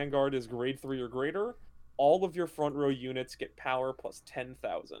opponent's Vanguard is grade 3 or greater, all of your front row units get power plus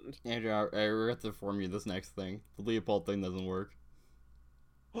 10,000. Andrew, I regret to inform you this next thing. The Leopold thing doesn't work.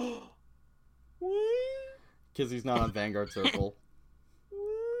 What? Because he's not on Vanguard Circle.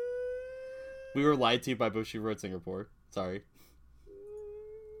 We were lied to by Bushiroad Singapore. Sorry.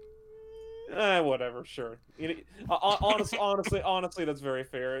 Whatever, sure. Honestly, that's very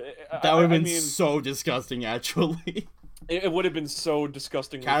fair. That would have been so disgusting, actually. It would have been so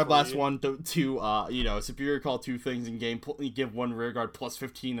disgusting. Counterblast 1 to superior call 2 things in game, give 1 rearguard plus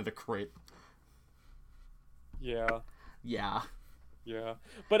 15 to the crit. Yeah. Yeah. Yeah.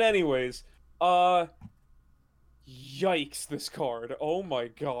 But anyways, yikes, this card. Oh my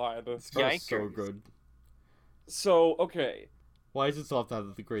god. This card is so good. So, okay. Why is it so often out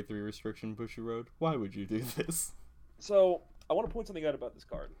of the grade 3 restriction, Bushiroad? Why would you do this? So, I want to point something out about this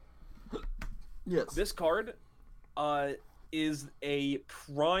card. Yes. This card is a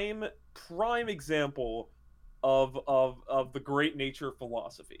prime example of the great nature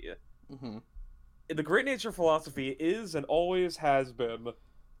philosophy. Mm-hmm. The great nature philosophy is and always has been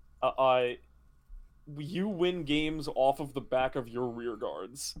you win games off of the back of your rear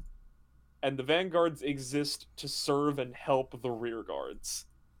guards. And the Vanguards exist to serve and help the rear guards.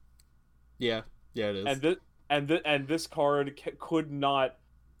 Yeah, it is. And this card could not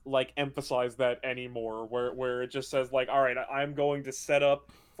emphasize that anymore. Where it just says all right, I'm going to set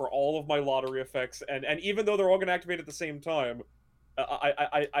up for all of my lottery effects, and even though they're all going to activate at the same time,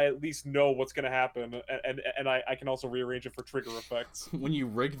 I at least know what's going to happen, and I can also rearrange it for trigger effects. When you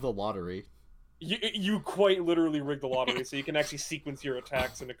rig the lottery. You quite literally rig the lottery, so you can actually sequence your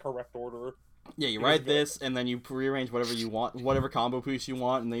attacks in a correct order. Yeah, you write this, and then you rearrange whatever you want, whatever combo piece you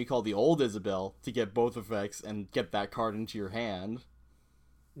want, and then you call the old Isabel to get both effects and get that card into your hand.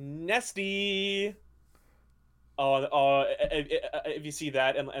 Nesty! If you see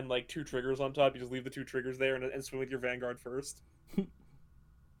that and 2 triggers on top, you just leave the 2 triggers there and swim with your Vanguard first. Oh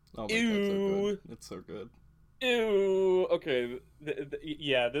my god, so good. It's so good. Ew. Okay.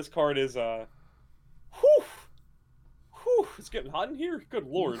 Yeah, this card is whew, whew. It's getting hot in here. Good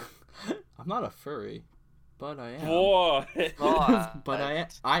lord. I'm not a furry, but I am. Boy. But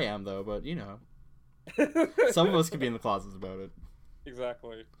I am though. But you know, some of us could be in the closets about it.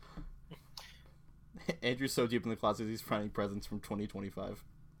 Exactly. Andrew's so deep in the closet he's finding presents from 2025.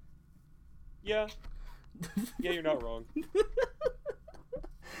 Yeah. Yeah, you're not wrong.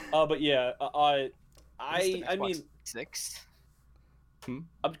 But yeah, I mean, 6. I'm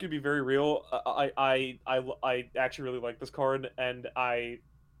just gonna be very real. I actually really like this card, and I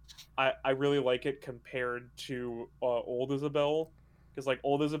really like it compared to old Isabel, because like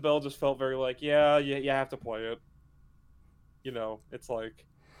old Isabel just felt very like you have to play it. You know, it's like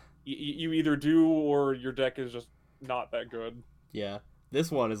you either do or your deck is just not that good. Yeah, this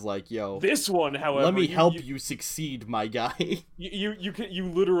one is like, yo. This one, however, let me help you succeed, my guy. You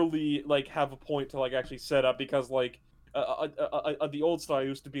literally like have a point to like actually set up, because like the old style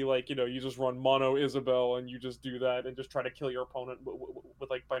used to be like, you know, you just run mono Isabel and you just do that and just try to kill your opponent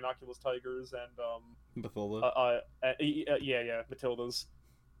with like binoculars tigers and Mathilda. Yeah, Matildas.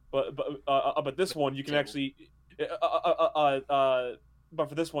 But this one you can actually but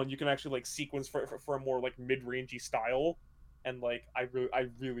for this one you can actually like sequence for a more like mid-rangey style, and like I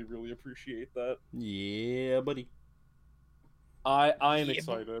really appreciate that. Yeah, buddy. I am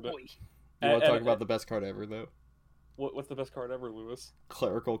excited. You want to talk about the best card ever though? What's the best card ever, Lewis?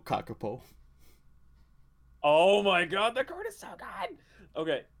 Clerical Kakapo. Oh my god, that card is so good!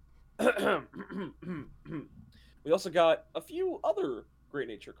 Okay. We also got a few other Great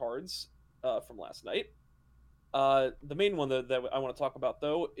Nature cards from last night. The main one that I want to talk about,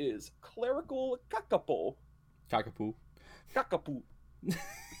 though, is Clerical Kakapo. Kakapo. Kakapo.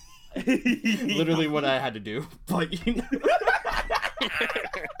 Literally what I had to do, but you know.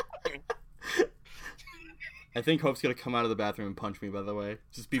 I think Hope's gonna come out of the bathroom and punch me, by the way.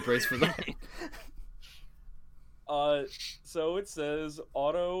 Just be braced for that. So it says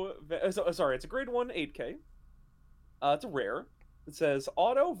sorry, it's a grade 1 8K. It's a rare. It says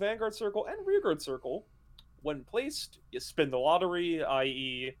auto, Vanguard Circle, and Rearguard Circle. When placed, you spin the lottery,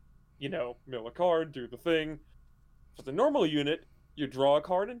 i.e., you know, mill a card, do the thing. For the normal unit, you draw a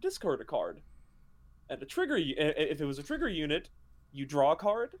card and discard a card. And if it was a trigger unit, you draw a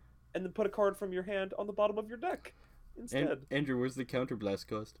card and then put a card from your hand on the bottom of your deck instead. Andrew, where's the counterblast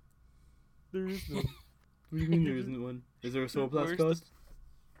cost? There is none. What do you mean there isn't one? Is there a soul blast cost?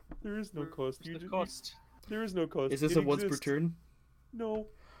 There is no cost. Where's the cost? There is no cost. Is this a once per turn? No.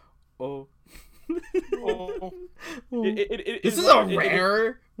 Oh. Oh. This is a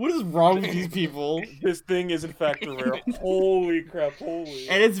rare? What is wrong with these people? This thing is in fact a rare. Holy crap, holy.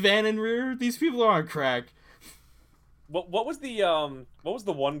 And it's Van and Rear? These people are on crack. What was the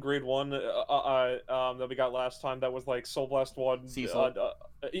one grade 1 that we got last time that was like Soul Blast 1? Cecil.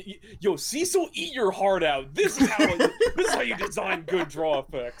 Yo, Cecil, eat your heart out. This is how you design good draw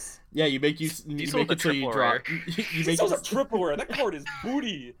effects. Yeah, you make it so you draw. Cecil's a triple rare. That card is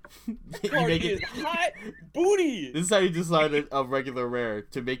booty. That card is hot booty. This is how you design a regular rare,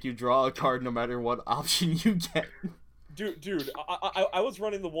 to make you draw a card no matter what option you get. Dude, I was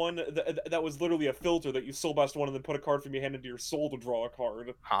running the one that was literally a filter that you Soul Blast 1 and then put a card from your hand into your soul to draw a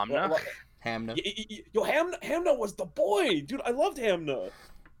card. Hamna? Yo, Hamna was the boy! Dude, I loved Hamna!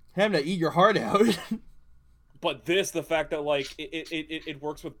 Hamna, eat your heart out. But the fact that, like, it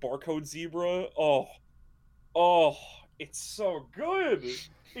works with Barcode Zebra, oh, it's so good!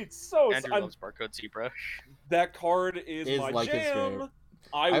 It's so... Andrew loves Barcode Zebra. That card is my like jam!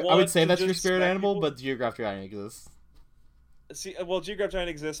 I would say that's your spirit animal, but Geograph Giant exists. See, well, Geograph Giant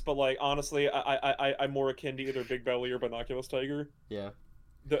exists, but like honestly, I'm more akin to either Big Belly or Binoculus Tiger. Yeah.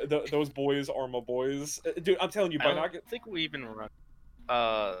 Those boys are my boys, dude. I'm telling you, I don't think we even run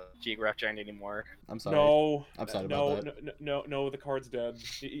Geograph Giant anymore. I'm sorry. No, I'm sorry about that. No, the card's dead.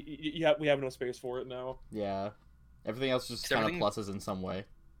 We have no space for it now. Yeah, everything else just kind of pluses in some way.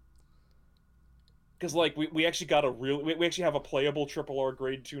 Because like we actually got we actually have a playable RRR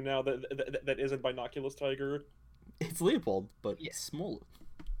grade 2 now that isn't Binoculus Tiger. It's Leopold, but smaller.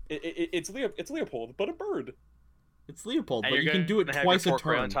 It's Leopold, but a bird. It's Leopold, but you can do it twice a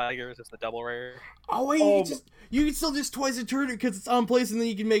turn. Tigers is the double rare. Oh wait, you can still just twice a turn because it's on place, and then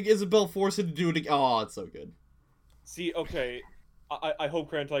you can make Isabel force it to do it again. Oh, it's so good. See, okay, I hope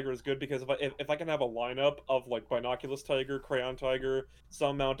Crayon Tiger is good, because if I can have a lineup of like Binoculus Tiger, Crayon Tiger,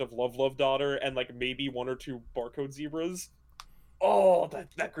 some amount of Love Daughter, and like maybe 1 or 2 Barcode Zebras. Oh,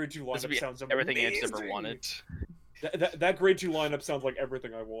 that grade 2 lineup sounds amazing. Everything Anne's ever wanted. That grade 2 lineup sounds like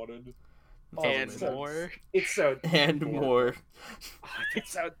everything I wanted. And more. It sounds more. It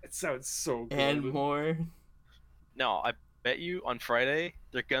sounds so good. And more. No, I bet you on Friday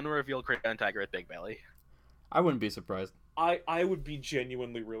they're gonna reveal Crayon Tiger at Big Belly. I wouldn't be surprised. I would be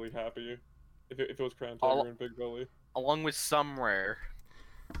genuinely really happy if it was Crayon Tiger and Big Belly. Along with some rare.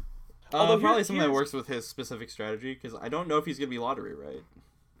 Probably something that works with his specific strategy, because I don't know if he's gonna be lottery, right?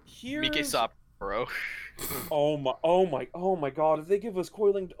 Mike Saburo. Oh my God! If they give us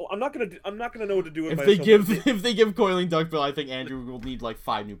Coiling, I'm not gonna know what to do with If myself. if they give Coiling Duckbill, I think Andrew will need like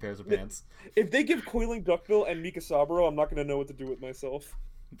 5 new pairs of pants. If they give Coiling Duckbill and Mika Saburo, I'm not gonna know what to do with myself.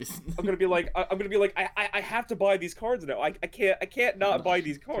 I'm gonna be like, I have to buy these cards now. I can't not buy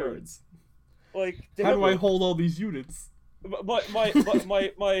these cards. Like, how do I hold all these units?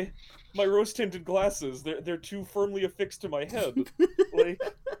 My rose tinted glasses, they're too firmly affixed to my head. Like,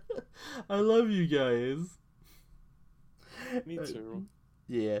 I love you guys. Me too.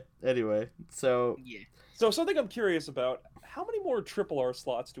 Yeah. Anyway, so Yeah. So something I'm curious about: how many more Triple R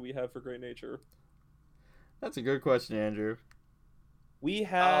slots do we have for Great Nature? that's a good question, Andrew. We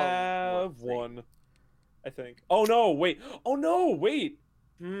have one, I think. Oh no! Wait.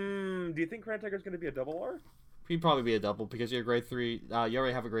 Do you think Crayon Tiger's gonna be a double R? He'd probably be a double because you're grade 3. You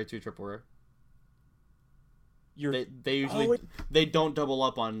already have a grade 2 triple rare. They usually they don't double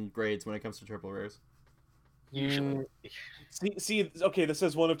up on grades when it comes to triple rares. Usually. See. Okay, this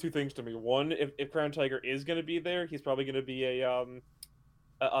says one of two things to me. One, if Crown Tiger is going to be there, he's probably going to be a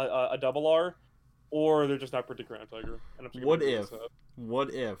double R, or they're just not printing Crown Tiger. And I'm just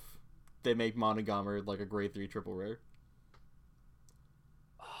What if they make Monogomer like a grade 3 triple rare?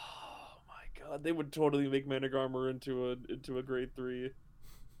 Oh my God, they would totally make Monogomer into a grade 3.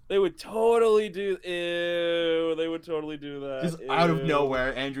 They would totally do. Ew, they would totally do that. Just out of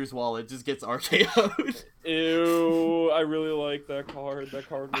nowhere, Andrew's wallet just gets RKO'd. Ew, I really like that card. That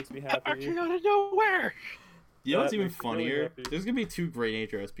card makes me happy. RKO out of nowhere. You know what's That even makes me really funnier? happy. There's gonna be 2 Great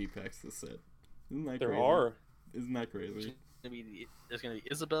Nature SP packs this set. Isn't that There crazy? are. Isn't that crazy? There's gonna be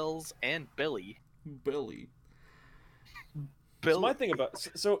Isabel's and Billy. Billy. So my thing about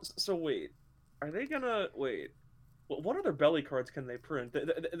so wait, are they gonna wait? What other belly cards can they print?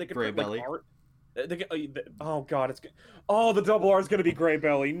 They can Gray print Belly. like art. They can, oh God, the double R is gonna be Gray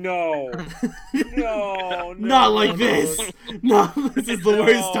Belly. No, no, Not like this. No, this is the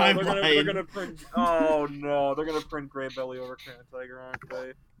worst They're timeline. gonna print. Oh no, they're gonna print Gray Belly over Crayon Tiger, aren't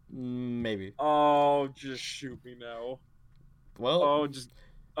they? Maybe. Oh, just shoot me now. Well. Oh,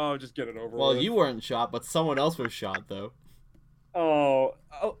 just get it over. Well, with. you weren't shot, but someone else was shot though.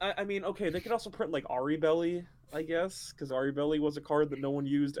 I mean, okay, they could also print like Ari Belly, I guess, because Ari Belly was a card that no one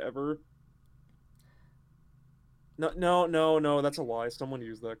used ever. No, that's a lie. Someone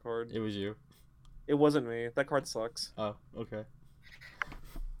used that card. It was you. It wasn't me. That card sucks. Oh, okay.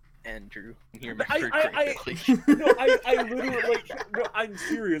 Andrew. No, I literally I'm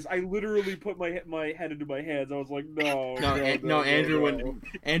serious. I literally put my head into my hands. I was like, no.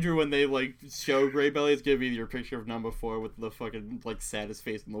 Andrew, when they like show Gray Belly, it's gonna be your picture of number 4 with the fucking like saddest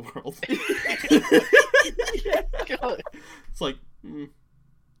face in the world. It's like,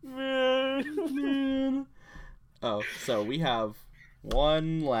 man. Oh, so we have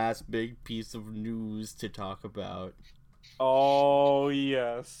one last big piece of news to talk about. Oh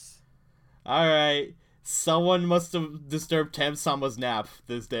yes. All right, someone must have disturbed Tam-sama's nap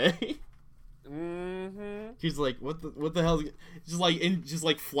this day. Mm-hmm. He's like, what the hell? Just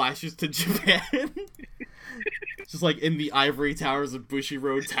like flashes to Japan. Just like in the ivory towers of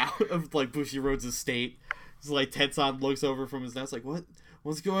Bushiroad Bushiroad's estate. Just like Tetsan looks over from his nest, like,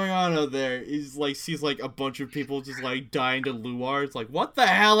 what's going on out there? He's like sees like a bunch of people just like dying to Luar. It's like, what the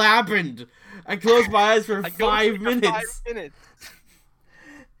hell happened? I closed my eyes for 5 minutes. 5 minutes.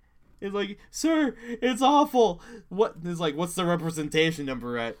 It's like, sir, it's awful. It's like, what's the representation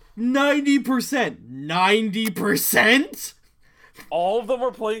number at? 90%. 90%? All of them are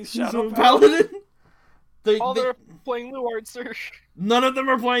playing Shadow Paladin? They're playing Luard, sir. None of them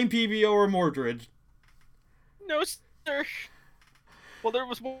are playing PBO or Mordred. No, sir. Well, there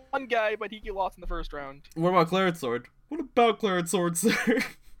was one guy, but he lost in the first round. What about Claret Sword? What about Claret Sword, sir?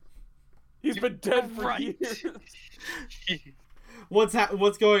 He's been dead for years. What's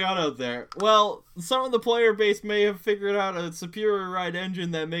going on out there? Well, some of the player base may have figured out a superior ride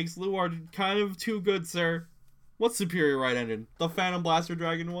engine that makes Luard kind of too good, sir. What superior ride engine? The Phantom Blaster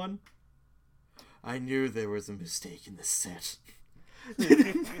Dragon one? I knew there was a mistake in the set.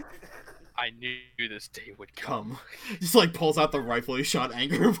 I knew this day would come. Just like pulls out the rifle he shot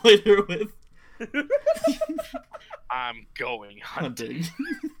Anger Blader with. I'm going hunting.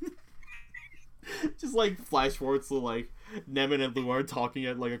 Just like flash forwards to like Nemen and Luard talking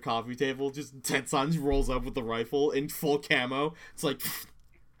at like a coffee table. Just Tetsan rolls up with the rifle in full camo. It's like,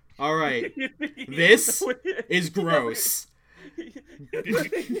 All right, this is gross. He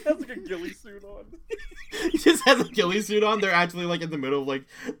has like a ghillie suit on. He just has a ghillie suit on. They're actually like in the middle of like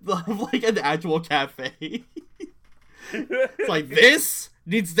an actual cafe. It's like, this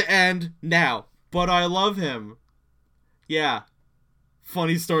needs to end now, but I love him. Yeah.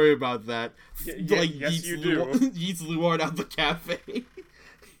 Funny story about that. Like, yes, you do. Yeets Luard out the cafe.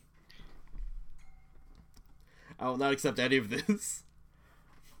 I will not accept any of this.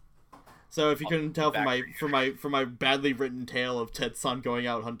 So if you couldn't tell from my badly written tale of Tetsun going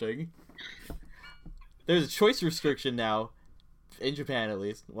out hunting, there's a choice restriction now, in Japan at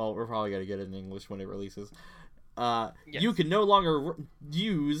least. Well, we're probably gonna get it in English when it releases. Yes. You can no longer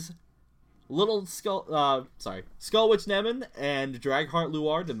use Skullwitch Nemon and Dragheart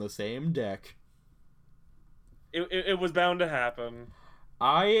Luard in the same deck. It was bound to happen.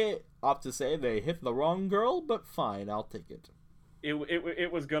 I opt to say they hit the wrong girl, but fine, I'll take it.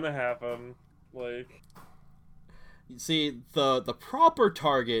 It was gonna happen. Like, you see, the proper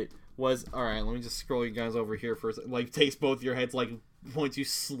target was, alright, let me just scroll you guys over here first. Like, takes both your heads, like, points you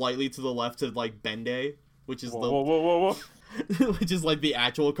slightly to the left to, like, Bende, which is whoa. which is, like, the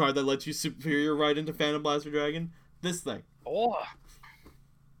actual card that lets you superior right into Phantom Blaster Dragon. This thing. Oh.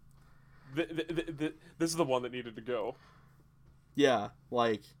 This is the one that needed to go. Yeah,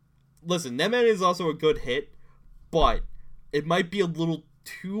 like, listen, Nemon is also a good hit, but it might be a little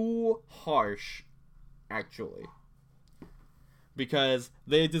too harsh, actually. Because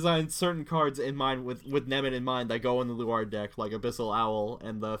they designed certain cards in mind with Nemon in mind that go in the Luard deck, like Abyssal Owl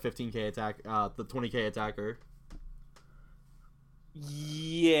and the 15k attack, the 20k attacker.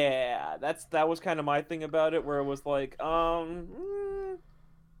 Yeah, that was kind of my thing about it, where it was like, I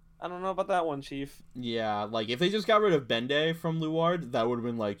don't know about that one, Chief. Yeah, like, if they just got rid of Bende from Luard, that would have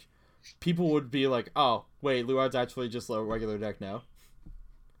been, like, people would be like, oh, wait, Luard's actually just a regular deck now.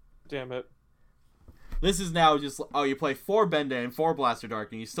 Damn it. This is now just, oh, you play 4 Bende and 4 Blaster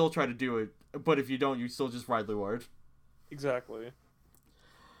Dark, and you still try to do it, but if you don't, you still just ride Luard. Exactly.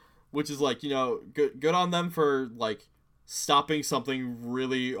 Which is, like, you know, good on them for, like, stopping something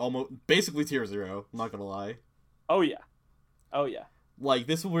really almost, basically tier 0, I'm not gonna lie. Oh, yeah. Like,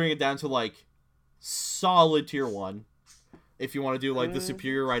 this will bring it down to, like, solid tier 1. If you want to do, like, the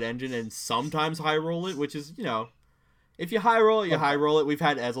superior right engine and sometimes high roll it, which is, you know, if you high roll it, you high roll it. We've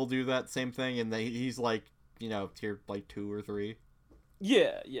had Ezel do that same thing, and he's, like, you know, tier, like, 2 or 3.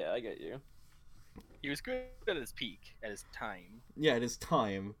 Yeah, I get you. He was good at his peak, at his time. Yeah, it is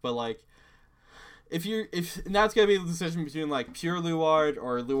time, but, like, if now it's gonna be the decision between, like, pure Luard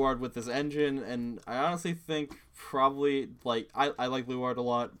or Luard with this engine, and I honestly think probably, like, I like Luard a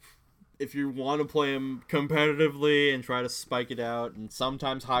lot. If you want to play him competitively and try to spike it out and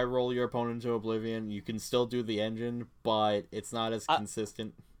sometimes high roll your opponent to oblivion, you can still do the engine, but it's not as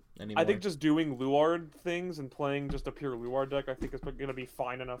consistent anymore. I think just doing Luard things and playing just a pure Luard deck, I think is gonna be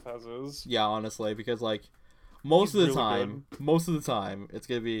fine enough as is. Yeah, honestly, because, like, most of the time, it's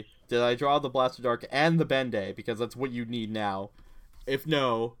gonna be, did I draw the Blaster Dark and the Bende? Because that's what you need now. If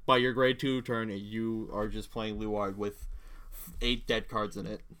no, by your grade 2 turn, you are just playing Luard with 8 dead cards in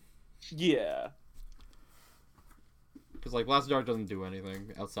it. Yeah. Because, like, Blaster Dark doesn't do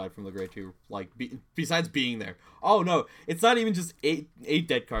anything outside from the grade 2, like, besides being there. Oh, no, it's not even just 8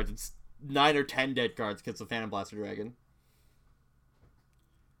 dead cards, it's 9 or 10 dead cards because of Phantom Blaster Dragon.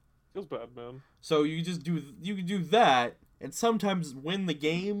 Feels bad, man. So you can do that, and sometimes win the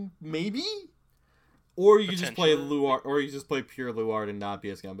game, maybe? Or you can just play Luard, or you just play pure Luard and not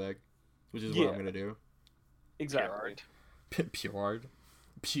be a scumbag, which is what I'm gonna do. Exactly. Pureard.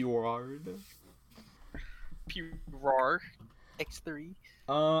 X3.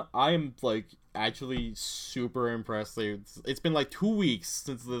 I am, like, actually super impressed. It's been like 2 weeks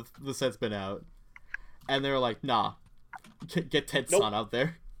since the set's been out, and they're like, nah, get Tetsun out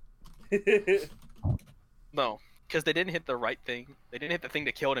there. No, because they didn't hit the right thing. They didn't hit the thing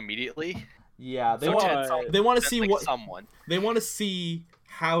to kill it immediately. Yeah, they want to see what someone. They want to see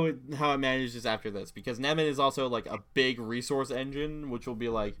how it manages after this, because Nemon is also, like, a big resource engine, which will be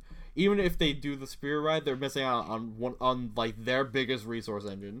like, even if they do the Superior Ride, they're missing out on like their biggest resource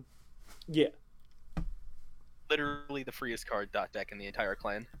engine. Yeah. Literally the freest card deck in the entire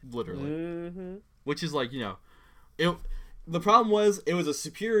clan. Literally. Mm-hmm. Which is, like, you know, the problem was it was a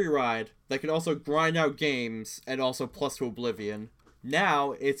Superior Ride that could also grind out games and also plus to Oblivion.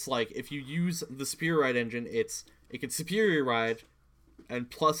 Now it's like, if you use the Superior Ride engine, it can Superior Ride and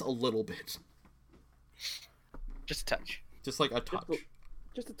plus a little bit. Just a touch. Just like a touch.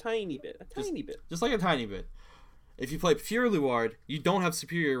 Just a tiny bit. Just like a tiny bit. If you play pure Luard, you don't have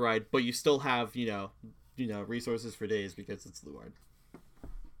Superior Ride, but you still have, you know, resources for days because it's Luard.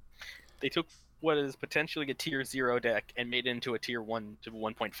 They took what is potentially a tier 0 deck and made it into a tier 1 to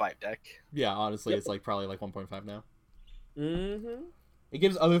 1.5 deck. Yeah, honestly, it's like probably like 1.5 now. Mm-hmm. It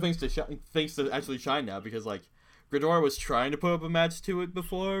gives other things to actually shine now, because like Gridora was trying to put up a match to it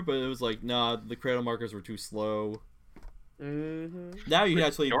before, but it was like, nah, the cradle markers were too slow. Mm-hmm. Now you can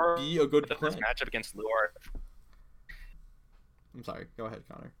actually Gridora be a good This player. matchup against Luar, I'm sorry, go ahead,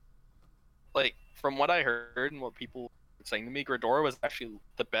 Connor. like from what I heard and what people were saying to me, Gridora was actually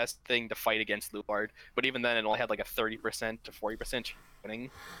the best thing to fight against Luard. But even then, it only had like a 30% to 40% winning.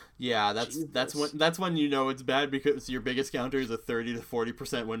 Yeah, that's when you know it's bad, because your biggest counter is a 30 to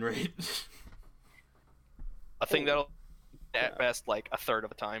 40% win rate. A thing that'll at best like a third of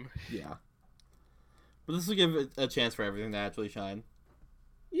the time. Yeah. But this will give it a chance for everything to actually shine.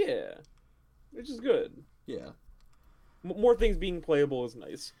 Yeah, which is good. Yeah. More things being playable is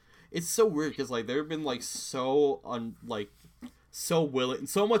nice. It's so weird, because like they've been like so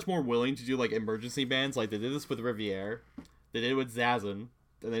much more willing to do like emergency bans. Like they did this with Riviere, they did it with Zazen,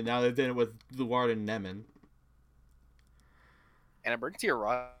 and now they did it with Luard and Nemen. And emergency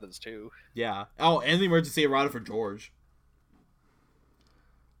erratas too. Yeah. Oh, and the emergency errata for George.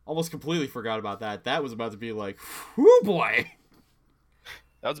 Almost completely forgot about that. That was about to be like, whoo boy.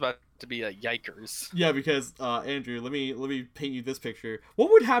 That was about to be a yikers. Yeah, because Andrew, let me paint you this picture. What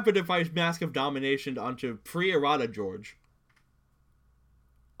would happen if I Mask of Domination onto pre-errata George?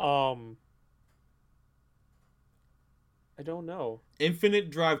 I don't know. Infinite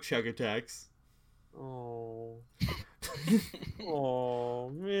drive check attacks. Oh. Oh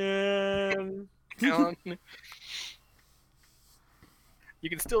man. You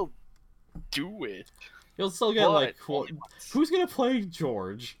can still do it. You'll still get but like only once. who's gonna play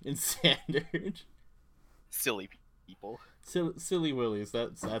George in standard? Silly people. Silly Willies.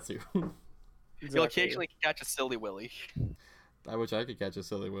 That's who. You'll occasionally catch a silly willy. I wish I could catch a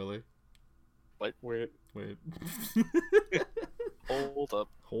Silly Willy. Wait. Wait. Hold up.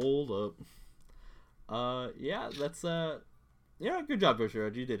 Hold up. Yeah, that's yeah, good job,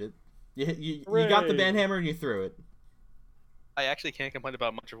 Bushiroad. You did it. You got the Hooray. banhammer and you threw it. I actually can't complain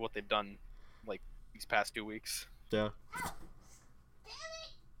about much of what they've done, like these past 2 weeks. Yeah.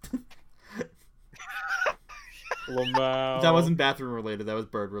 Lamau. That wasn't bathroom related. That was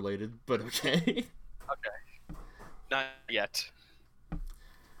bird related. But okay. Not yet.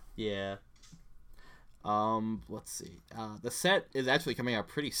 Yeah. Let's see. The set is actually coming out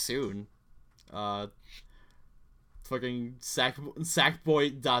pretty soon. Fucking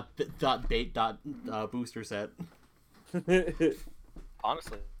sackboy dot bait dot booster set.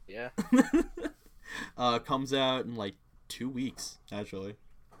 Honestly, yeah. Comes out in like 2 weeks, actually.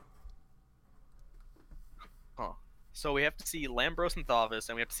 Huh. So we have to see Lambros and Thavis,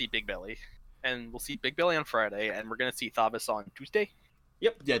 and we have to see Big Belly. And we'll see Big Belly on Friday, and we're gonna see Thavis on Tuesday.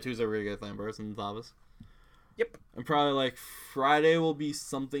 Yeah, Tuesday we're gonna get Lambros and Thavis. Yep. And probably like Friday will be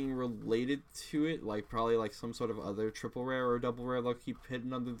something related to it, like probably like some sort of other triple rare or double rare they'll keep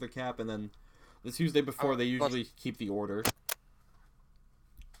hidden under the cap, and then the Tuesday before they usually keep the order.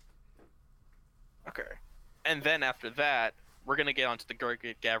 Okay. And then after that, we're gonna get onto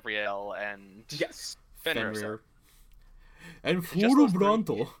the Gabrielle and Yes. Fenrir. Fenrir. And just Furo those three.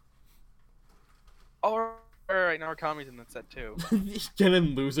 Bronto. Oh, alright, now Kami's in that set too.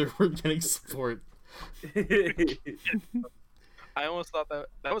 Getting loser, we're getting support. I almost thought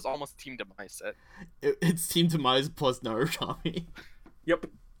that was almost Team Demise set. It's Team Demise plus Narukami. Yep.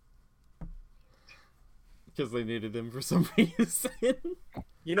 Because they needed him for some reason.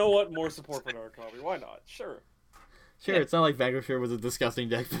 You know what? More support for Narukami. Why not? Sure. Sure, it's not like Vanquisher was a disgusting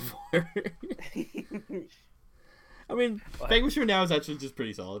deck before. I mean, What? Vanquisher now is actually just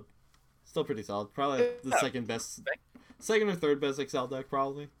pretty solid. Still pretty solid. Probably the Yeah. second or third best Excel deck,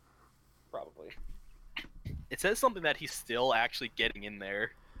 probably. Probably. It says something that he's still actually getting in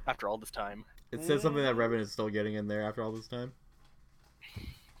there after all this time. It says something that Revan is still getting in there after all this time.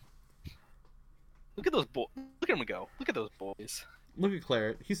 Look at those boys. Look at him go. Look at those boys. Look at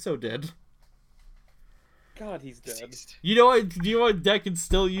Claret. He's so dead. God, he's dead. Deceased. You know what? Do you know what deck can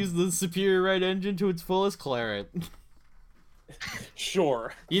still use the Superior Red engine to its fullest? Claret.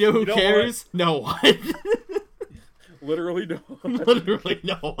 Sure. You know who You know cares? No one. Literally no. Literally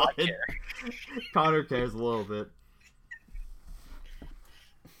no one. I care. Connor cares a little bit.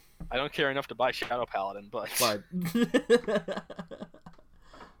 I don't care enough to buy Shadow Paladin, but But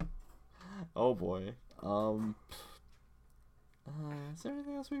oh boy. Is there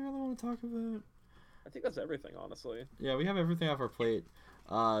anything else we really want to talk about? I think that's everything, honestly. Yeah, we have everything off our plate.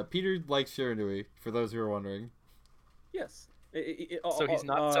 Peter likes Shiranui, for those who are wondering. Yes. so he's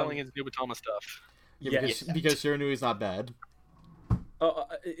not selling his Nubatama stuff. Yeah, Yes. because Shiranui is not bad.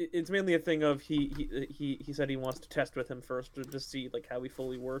 It's mainly a thing of he said he wants to test with him first to see like how he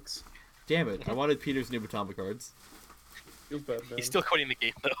fully works. Damn it! I wanted Peter's Nubatama cards. Feels bad, man. He's still quitting the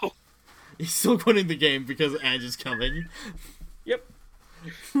game though. He's still quitting the game because Ange is coming. Yep.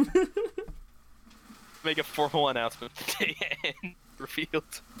 Make a formal announcement today and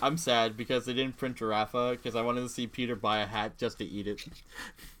revealed. I'm sad because they didn't print Giraffa because I wanted to see Peter buy a hat just to eat it.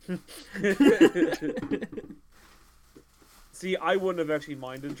 See, I wouldn't have actually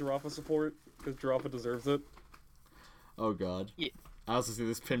minded Giraffa support because Giraffa deserves it. Oh god. Yeah. I also see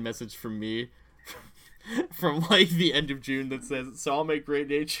this pin message from me from like the end of June that says, "So I'll make Great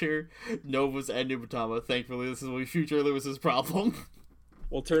Nature, Novas, and Nubatama. Thankfully, this will be future Lewis's problem."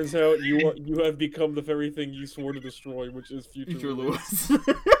 Well, turns out you have become the very thing you swore to destroy, which is future Lewis.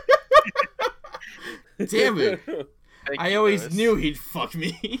 Damn it! I always knew he'd fuck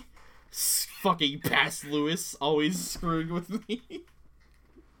me. Fucking past Lewis, always screwing with me.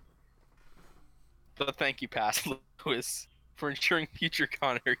 But thank you, past Lewis, for ensuring future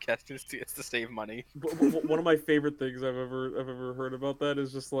Connor gets to save money. One of my favorite things I've ever heard about that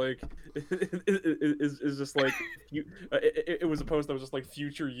is just like is just like it was a post that was just like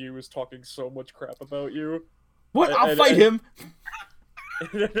future you is talking so much crap about you. What? I'll fight him.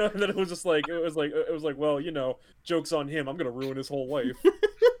 And then it was like, well, you know, joke's on him. I'm gonna ruin his whole life.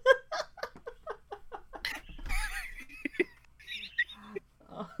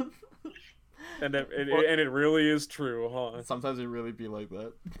 And it really is true, huh? Sometimes it really be like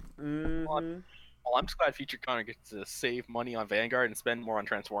that. Mm-hmm. Well, I'm just glad future Connor gets to save money on Vanguard and spend more on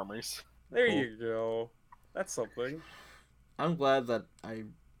Transformers. There you go. That's something. I'm glad that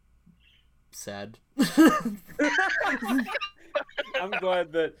I'm sad. I'm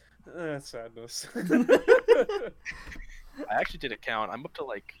glad that sadness. I actually did a count. I'm up to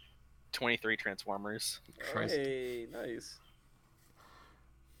like 23 Transformers. Christ. Hey, nice.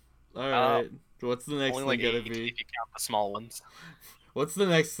 Alright. What's the next Only thing like gonna 8 be? if you count the small ones. What's the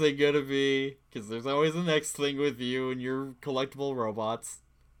next thing gonna be? Because there's always the next thing with you and your collectible robots.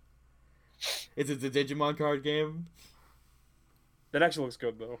 Is it the Digimon card game? That actually looks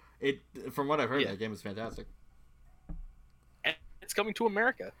good, though. From what I've heard, Yeah. that game is fantastic. And it's coming to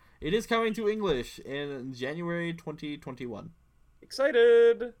America. It is coming to English in January 2021.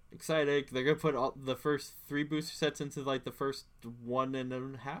 Excited! Excited. They're gonna put all the first 3 booster sets into like the first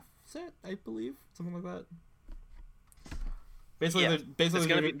 1.5 set, I believe, something like that. Basically, Yeah, basically, It's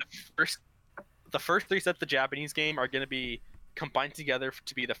gonna be the first 3 sets of the Japanese game are gonna be combined together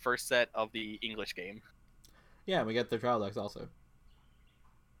to be the first set of the English game. yeah, we get the trial decks also.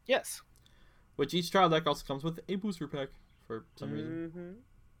 Yes. Which each trial deck also comes with a booster pack for some reason.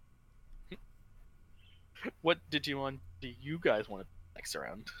 Mm-hmm. What Digimon do you guys want to next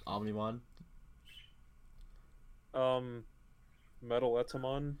around? Omnimon. Metal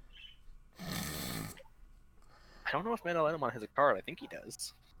Etamon. I don't know if Metal Etamon has a card. I think he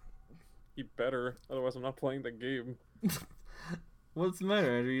does. He better, otherwise I'm not playing the game. What's the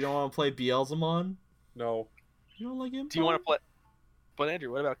matter, Andrew? You don't want to play Beelzemon? No. You don't like him? Do you want to play? But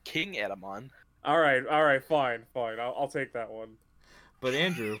Andrew, what about King Etamon? Alright, fine. I'll take that one. But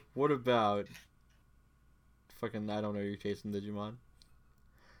Andrew, what about fucking I don't know you're chasing Digimon?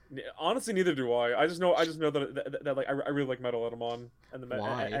 Honestly, neither do I. I just know that like I really like Metal Etamon and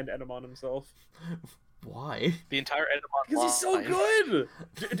Why? and Etamon himself. Why? The entire Etamon Because he's so line. good,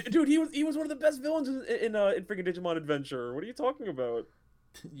 dude. He was one of the best villains in freaking Digimon Adventure. What are you talking about?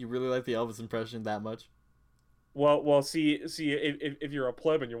 You really like the Elvis impression that much? Well, see, if you're a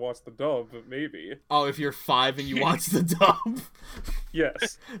pleb and you watch the dub, maybe. Oh, if you're 5 and you watch the dub.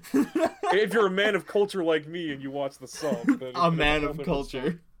 Yes. If you're a man of culture like me and you watch the sub, then A man of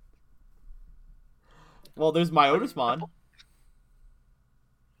culture. Well, there's Myotismon.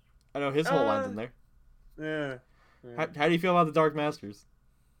 I know his whole line's in there. Yeah. How do you feel about the Dark Masters?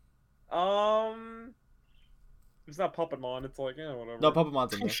 It's not Puppetmon. It's like, yeah, whatever. No,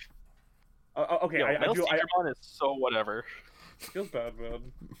 Puppetmon's in there. Okay, Yo, I Metal feel Digimon is so whatever. feels bad,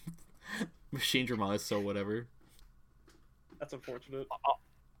 man. Machine Dramon is so whatever. That's unfortunate.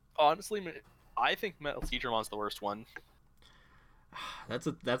 Honestly, I think Metal Digimon's the worst one. That's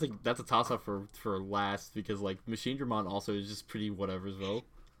a toss up for last because like Machine Dramon also is just pretty whatever as well.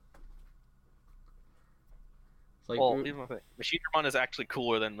 It's like, Well, even with it, Machine Dramon is actually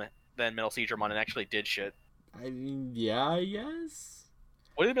cooler than Metal Digimon and actually did shit. I mean, yeah, I guess.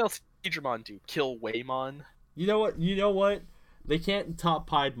 What did Metal Digimon do? Kill Waymon? You know what? They can't top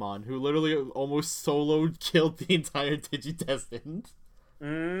Piedmon, who literally almost soloed killed the entire Digidestined.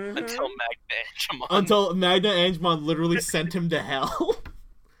 Mm-hmm. Until Magna Angemon. Until Magna Angemon literally sent him to hell.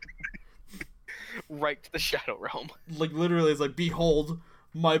 right to the Shadow Realm. Like, literally, it's like, behold,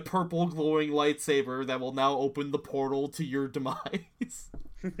 my purple glowing lightsaber that will now open the portal to your demise.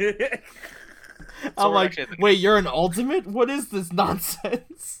 I'm like, wait, you're an ultimate? What is this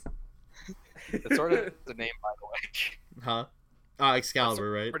nonsense? That's sort of the name, by the way. Huh?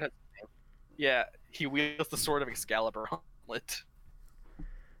 Excalibur, right? Yeah, he wields the sword of Excalibur Gauntlet.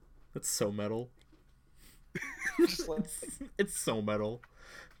 That's so metal. Just like, It's so metal.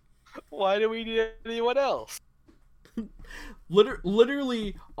 why do we need anyone else?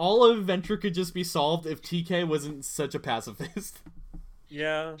 Literally, all of Adventure could just be solved if TK wasn't such a pacifist.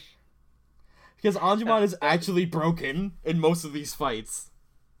 Yeah. Because Anjuman is actually broken in most of these fights.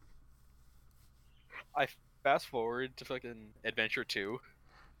 I fast forward to fucking Adventure 2,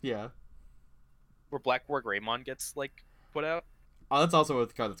 Yeah. where Black War Greymon gets, like, put out. Oh, that's also a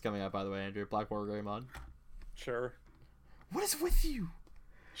card that's coming out, by the way, Andrew. Black War Greymon. Sure. What is with you?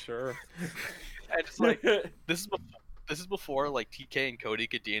 Sure. And it's like, this is before, like, TK and Cody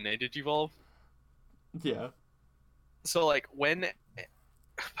could DNA Digivolve. Yeah. So, like, when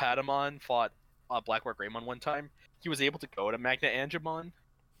Patamon fought Black War Greymon one time, he was able to go to Magna Angemon.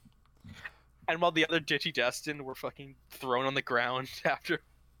 And while the other Digidestined were fucking thrown on the ground after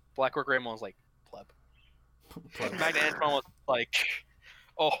Black War Greymon was like, pleb. Magna Angemon was like,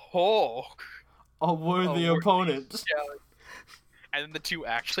 oh ho! A worthy opponent. And then the two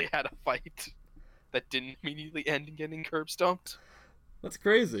actually had a fight that didn't immediately end in getting curb stomped. That's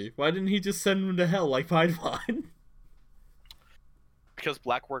crazy. Why didn't he just send him to hell like Piedmon? Because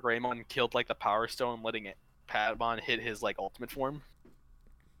Black War Greymon killed, like, the Power Stone, letting it Patamon hit his, like, ultimate form.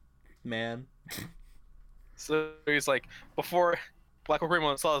 Man. So he's like, before Black War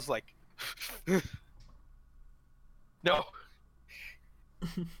Greymon saw this, like, no.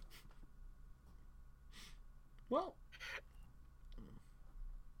 Well.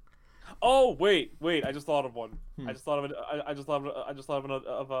 Oh wait! I just thought of one. Hmm. I just thought of it. I just thought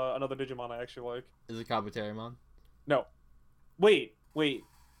of another Digimon I actually like. Is it Kabuterimon? No. Wait. Wait.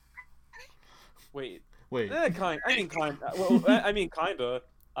 Kind. I mean, kind. Well, I mean, kinda.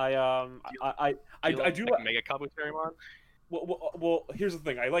 I do like Mega Kabuterimon. Well, here's the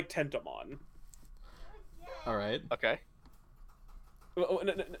thing. I like Tentomon. Alright. Okay. No.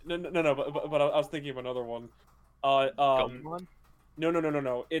 But I was thinking of another one. Gomamon?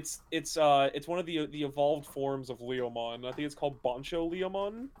 No. It's one of the evolved forms of Leomon. I think it's called Boncho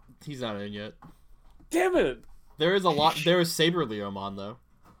Leomon. He's not in yet. Damn it! There is Saber Leomon though.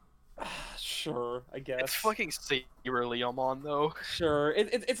 Sure, I guess. It's fucking Saber Leomon though. Sure,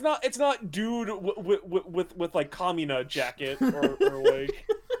 it's not dude with like Kamina jacket or like.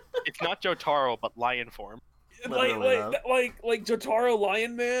 It's not Jotaro, but lion form. Like Jotaro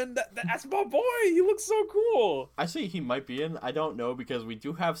Lion Man. That's my boy. He looks so cool. I see he might be in. I don't know because we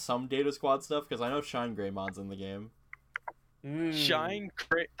do have some Data Squad stuff. Because I know Shine Greymon's in the game. Shine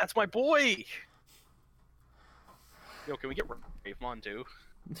Grey. That's my boy. Yo, can we get Ravemon too?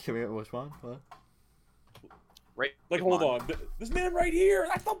 Can we get which one? What? Right. Like, hold on. This man right here.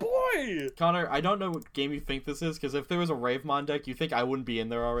 That's the boy. Connor, I don't know what game you think this is. Because if there was a Ravemon deck, you think I wouldn't be in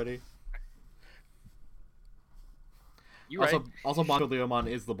there already. You right. Also, Boncho Leomon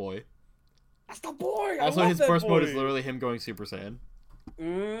is the boy. That's the boy. Also, his burst mode is literally him going Super Saiyan.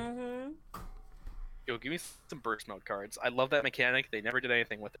 Mm-hmm. Yo, give me some burst mode cards. I love that mechanic. They never did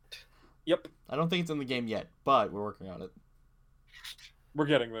anything with it. Yep. I don't think it's in the game yet, but we're working on it. We're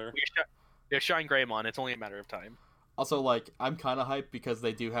getting there. Yeah, Shine Greymon. It's only a matter of time. Also, like, I'm kind of hyped because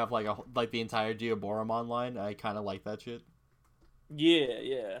they do have like the entire Diaboramon line. I kind of like that shit.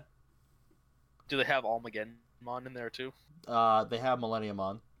 Yeah. Do they have Almageddon in there too? They have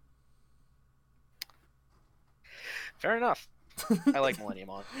Millenniumon. Fair enough. I like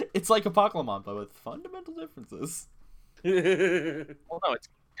Millenniumon. It's like a Pokemon, but with fundamental differences. Well, no, it's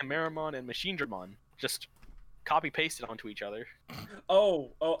Chimeramon and Machinedramon. Just copy pasted onto each other.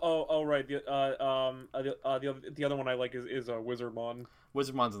 Oh, right. The other one I like is Wizardmon.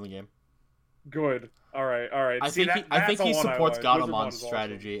 Wizardmon's in the game. Good. All right. I think he supports Gatomon's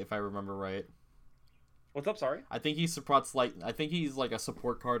strategy, if I remember right. What's up? Sorry. I think he supports I think he's like a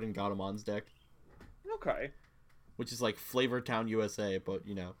support card in Gatomon's deck. Okay. Which is like Flavor Town USA, but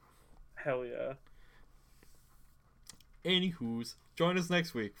you know. Hell yeah. Anywho's, join us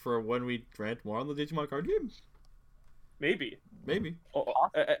next week for when we rant more on the Digimon card game. Maybe. Oh,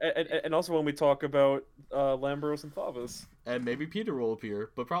 and also when we talk about Lambros and Thavas. And maybe Peter will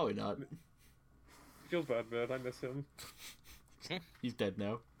appear, but probably not. Feels bad, man. I miss him. He's dead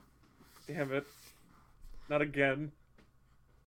now. Damn it. Not again.